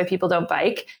 and that's why people don't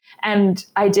bike. And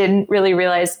I didn't really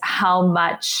realize how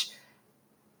much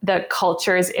the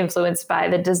culture is influenced by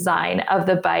the design of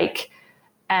the bike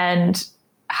and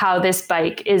how this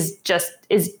bike is just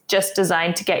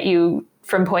designed to get you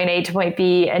from point A to point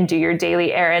B and do your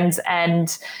daily errands.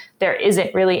 And there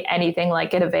isn't really anything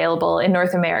like it available in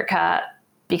North America,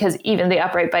 because even the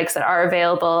upright bikes that are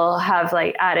available have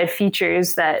like added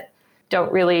features that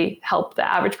don't really help the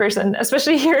average person,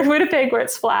 especially here in Winnipeg where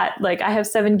it's flat. Like I have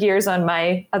 7 gears on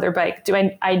my other bike.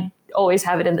 I always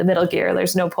have it in the middle gear.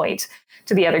 There's no point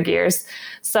to the other gears.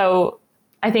 So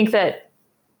I think that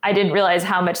I didn't realize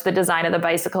how much the design of the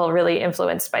bicycle really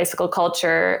influenced bicycle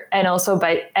culture, and also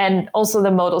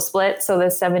the modal split. So the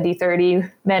 70-30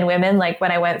 men, women, like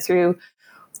when I went through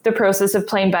the process of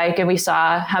Plain Bike and we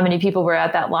saw how many people were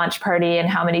at that launch party and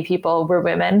how many people were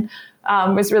women,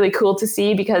 was really cool to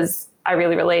see, because I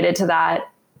really related to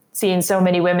that, seeing so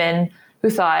many women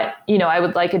who thought, I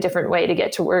would like a different way to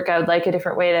get to work. I would like a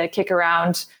different way to kick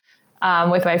around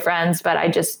with my friends, but I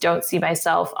just don't see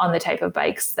myself on the type of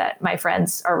bikes that my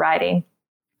friends are riding.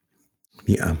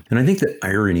 Yeah. And I think the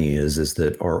irony is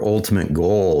that our ultimate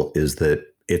goal is that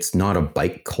it's not a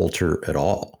bike culture at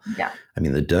all. Yeah. I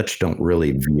mean, the Dutch don't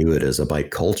really view it as a bike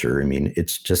culture. I mean,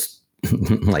 it's just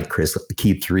like Chris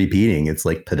keeps repeating, it's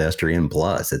like pedestrian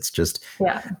plus. It's just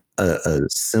a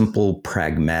simple,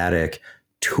 pragmatic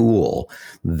tool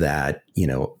that,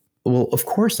 well, of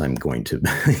course I'm going to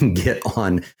get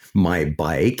on my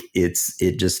bike.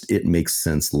 It makes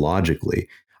sense logically.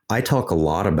 I talk a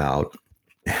lot about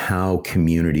how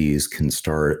communities can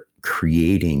start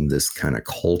creating this kind of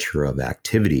culture of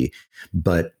activity,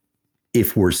 but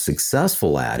if we're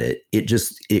successful at it,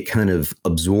 it kind of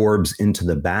absorbs into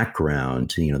the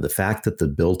background. The fact that the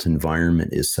built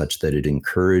environment is such that it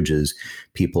encourages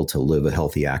people to live a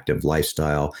healthy, active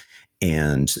lifestyle.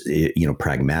 And,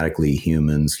 pragmatically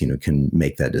humans, can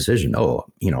make that decision.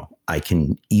 I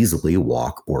can easily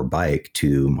walk or bike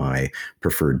to my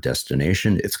preferred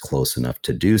destination. It's close enough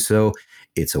to do so.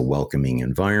 It's a welcoming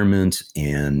environment.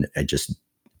 And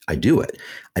I do it.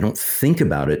 I don't think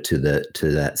about it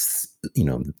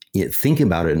think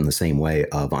about it in the same way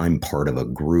of I'm part of a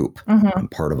group. Mm-hmm. I'm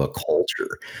part of a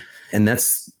culture. And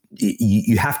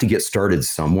you have to get started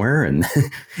somewhere, and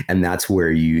that's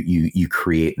where you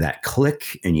create that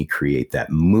click and you create that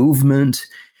movement.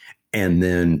 And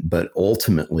then, but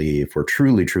ultimately, if we're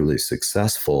truly, truly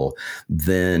successful,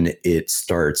 then it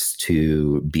starts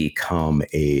to become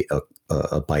a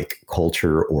bike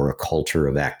culture, or a culture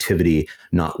of activity,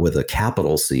 not with a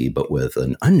capital C, but with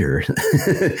an under.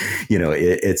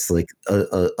 It's like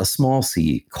a small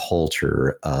C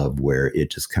culture of where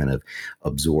it just kind of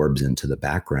absorbs into the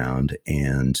background,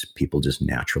 and people just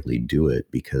naturally do it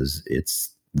because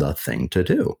it's the thing to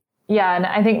do. Yeah. And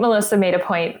I think Melissa made a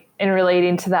point in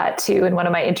relating to that too in one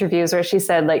of my interviews, where she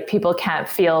said, like, people can't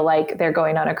feel like they're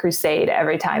going on a crusade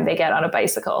every time they get on a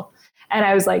bicycle. And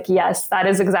I was like, yes, that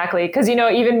is exactly, because,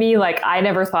 even me, like, I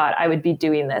never thought I would be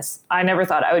doing this. I never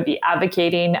thought I would be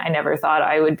advocating. I never thought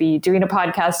I would be doing a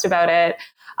podcast about it.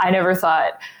 I never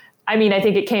thought, I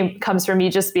think it comes from me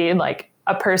just being like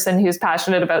a person who's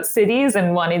passionate about cities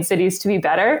and wanting cities to be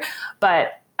better,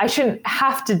 but I shouldn't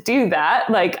have to do that.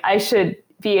 Like, I should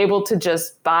be able to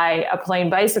just buy a plain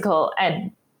bicycle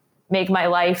and make my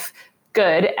life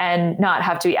good and not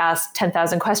have to be asked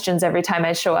 10,000 questions every time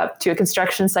I show up to a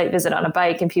construction site visit on a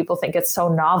bike and people think it's so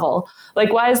novel.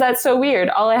 Like, why is that so weird?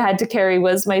 All I had to carry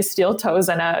was my steel toes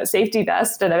and a safety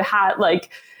vest and a hat. Like,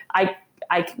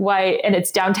 why, and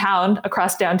it's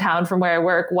across downtown from where I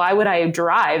work. Why would I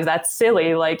drive? That's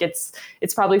silly. Like, it's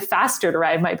probably faster to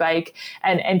ride my bike.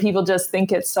 And people just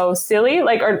think it's so silly,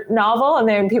 like, or novel. And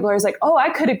then people are like, oh, I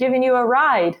could have given you a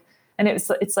ride. And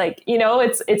it's like,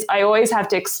 I always have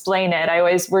to explain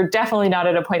it. We're definitely not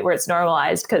at a point where it's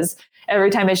normalized, because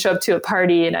every time I show up to a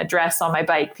party in a dress on my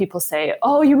bike, people say,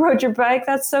 oh, you rode your bike?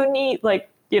 That's so neat. Like,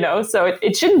 so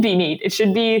it shouldn't be neat. It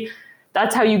should be,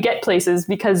 that's how you get places,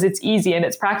 because it's easy and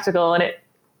it's practical, and it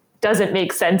doesn't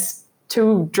make sense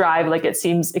to drive. Like, it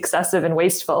seems excessive and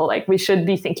wasteful. Like, we should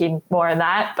be thinking more on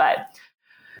that, but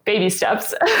baby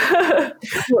steps.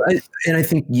 And I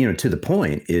think, to the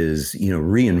point is,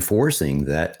 reinforcing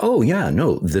that, oh yeah,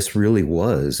 no, this really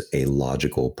was a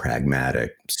logical,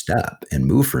 pragmatic step and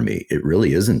move for me. It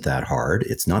really isn't that hard.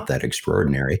 It's not that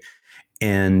extraordinary.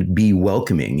 And be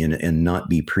welcoming and not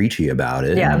be preachy about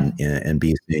it. Yeah. And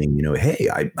be saying, hey,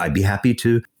 I'd be happy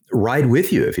to ride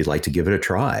with you if you'd like to give it a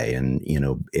try, and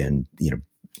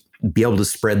be able to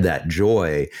spread that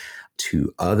joy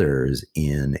to others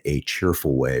in a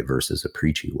cheerful way versus a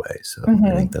preachy way. So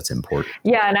I think that's important.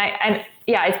 Yeah. And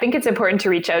I think it's important to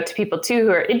reach out to people too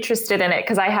who are interested in it,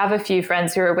 because I have a few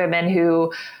friends who are women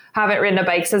who haven't ridden a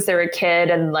bike since they were a kid,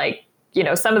 and like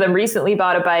some of them recently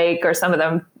bought a bike, or some of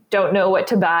them don't know what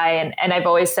to buy. And I've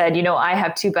always said, I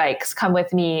have 2 bikes, come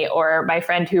with me. Or my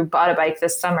friend who bought a bike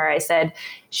this summer,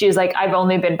 she was like, I've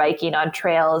only been biking on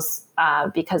trails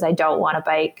because I don't want to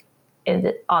bike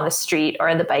on the street or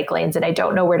in the bike lanes, and I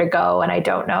don't know where to go, and I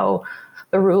don't know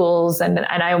the rules. And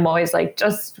I'm always like,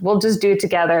 we'll just do it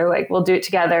together. Like, we'll do it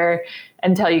together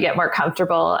until you get more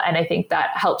comfortable. And I think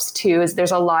that helps too, is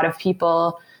there's a lot of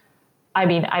people,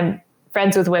 I'm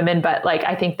friends with women, but like,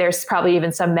 I think there's probably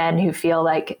even some men who feel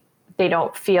like they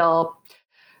don't feel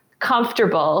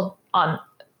comfortable on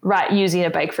using a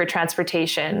bike for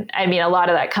transportation. I mean, a lot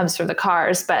of that comes from the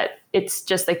cars, but it's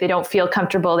just like, they don't feel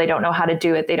comfortable. They don't know how to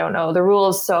do it. They don't know the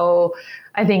rules. So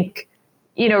I think,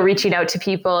 reaching out to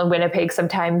people in Winnipeg,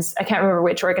 sometimes, I can't remember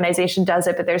which organization does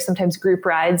it, but there's sometimes group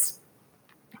rides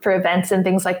for events and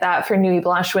things like that for Nuit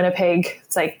Blanche Winnipeg.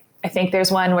 It's like, I think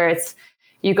there's one where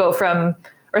you go from,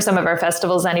 or some of our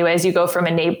festivals anyways, you go from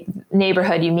a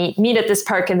neighborhood, you meet at this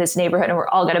park in this neighborhood, and we're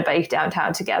all going to bike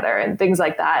downtown together and things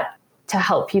like that to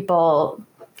help people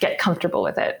get comfortable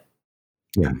with it.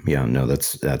 Yeah, no,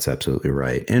 that's absolutely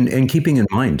right. And keeping in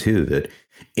mind too, that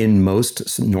in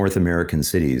most North American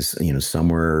cities,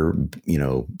 somewhere,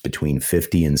 between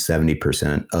 50 and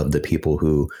 70% of the people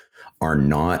who are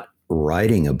not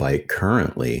riding a bike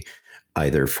currently,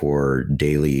 either for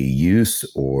daily use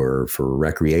or for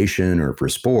recreation or for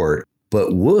sport,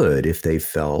 but would if they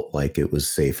felt like it was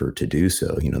safer to do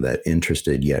so, that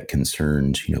interested yet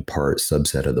concerned,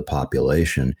 subset of the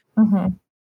population. Mm-hmm.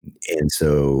 And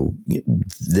so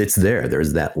it's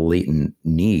there's that latent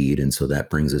need. And so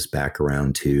that brings us back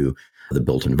around to the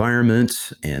built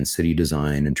environment and city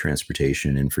design and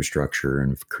transportation infrastructure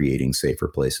and creating safer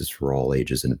places for all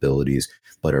ages and abilities.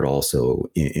 But it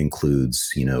also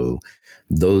includes,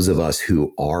 those of us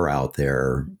who are out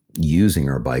there using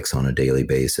our bikes on a daily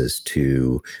basis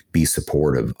to be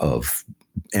supportive of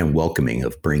and welcoming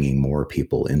of bringing more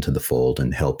people into the fold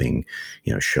and helping,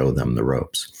 show them the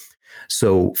ropes.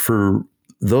 So for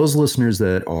those listeners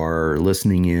that are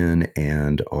listening in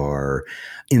and are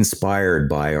inspired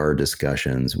by our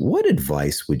discussions, what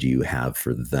advice would you have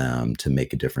for them to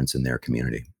make a difference in their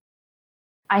community?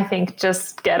 I think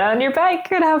just get on your bike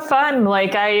and have fun.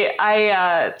 Like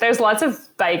there's lots of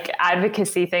bike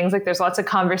advocacy things. Like there's lots of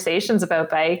conversations about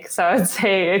bike. So I would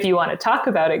say if you want to talk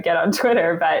about it, get on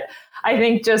Twitter. But I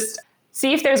think just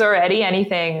see if there's already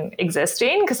anything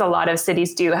existing, because a lot of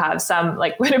cities do have some,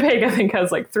 like Winnipeg, I think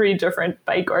has like 3 different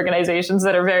bike organizations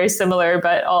that are very similar,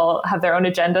 but all have their own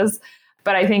agendas.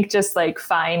 But I think just like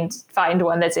find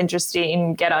one that's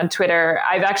interesting, get on Twitter.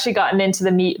 I've actually gotten into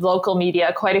the local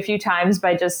media quite a few times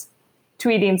by just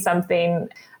tweeting something.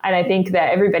 And I think that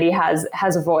everybody has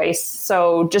a voice.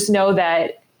 So just know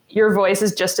that your voice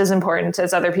is just as important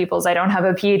as other people's. I don't have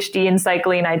a PhD in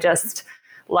cycling. I just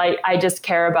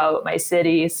care about my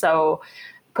city. So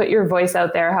put your voice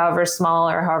out there, however small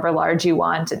or however large you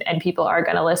want, and people are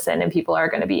going to listen and people are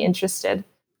going to be interested.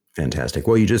 Fantastic.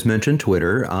 Well, you just mentioned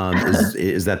Twitter.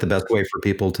 Is that the best way for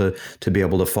people to be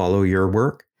able to follow your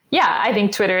work? Yeah, I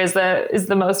think Twitter is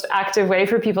the most active way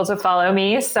for people to follow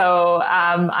me. So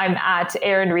I'm at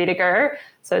Erin Riediger.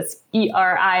 So it's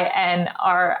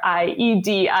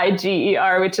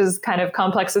ErinRiediger, which is kind of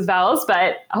complex with vowels,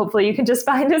 but hopefully you can just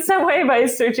find it some way by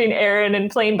searching Erin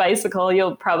and Plain Bicycle.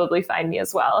 You'll probably find me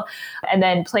as well. And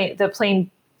then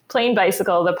Plain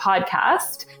Bicycle, the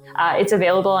podcast, it's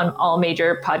available on all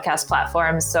major podcast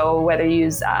platforms. So whether you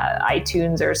use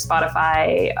iTunes or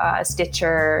Spotify,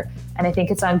 Stitcher, and I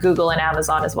think it's on Google and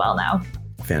Amazon as well now.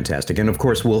 Fantastic. And of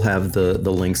course, we'll have the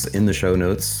links in the show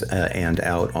notes and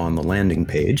out on the landing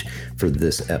page for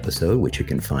this episode, which you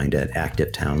can find at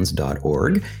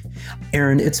activetowns.org.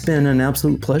 Erin, it's been an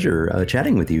absolute pleasure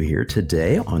chatting with you here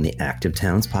today on the Active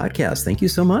Towns podcast. Thank you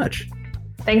so much.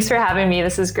 Thanks for having me.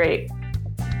 This is great.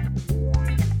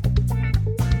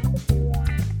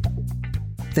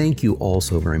 Thank you all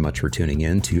so very much for tuning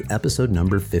in to episode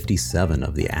number 57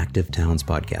 of the Active Towns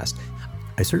podcast.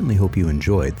 I certainly hope you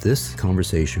enjoyed this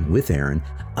conversation with Erin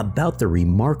about the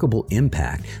remarkable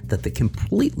impact that the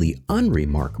completely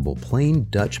unremarkable Plain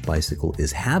Dutch bicycle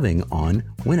is having on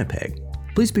Winnipeg.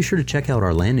 Please be sure to check out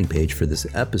our landing page for this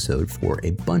episode for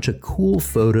a bunch of cool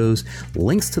photos,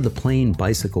 links to the Plain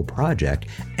Bicycle project,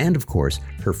 and of course,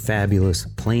 her fabulous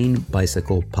Plain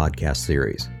Bicycle podcast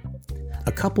series.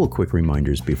 A couple of quick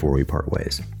reminders before we part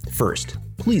ways. First,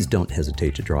 please don't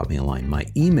hesitate to drop me a line. My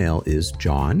email is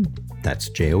John, that's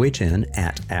John,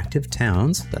 at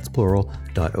activetowns, that's plural,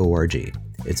 .org.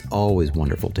 It's always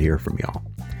wonderful to hear from y'all.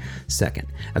 Second,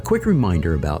 a quick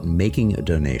reminder about making a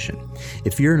donation.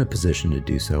 If you're in a position to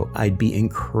do so, I'd be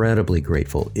incredibly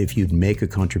grateful if you'd make a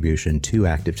contribution to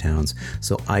Active Towns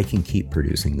so I can keep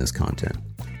producing this content.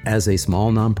 As a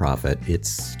small nonprofit,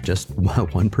 it's just a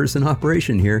one-person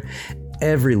operation here.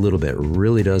 Every little bit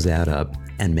really does add up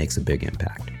and makes a big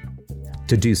impact.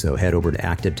 To do so, head over to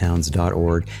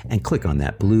activetowns.org and click on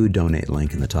that blue donate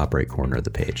link in the top right corner of the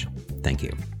page. Thank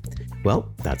you. Well,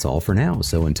 that's all for now.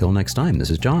 So until next time, this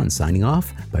is John signing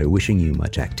off by wishing you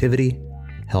much activity,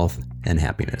 health, and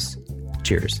happiness.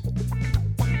 Cheers.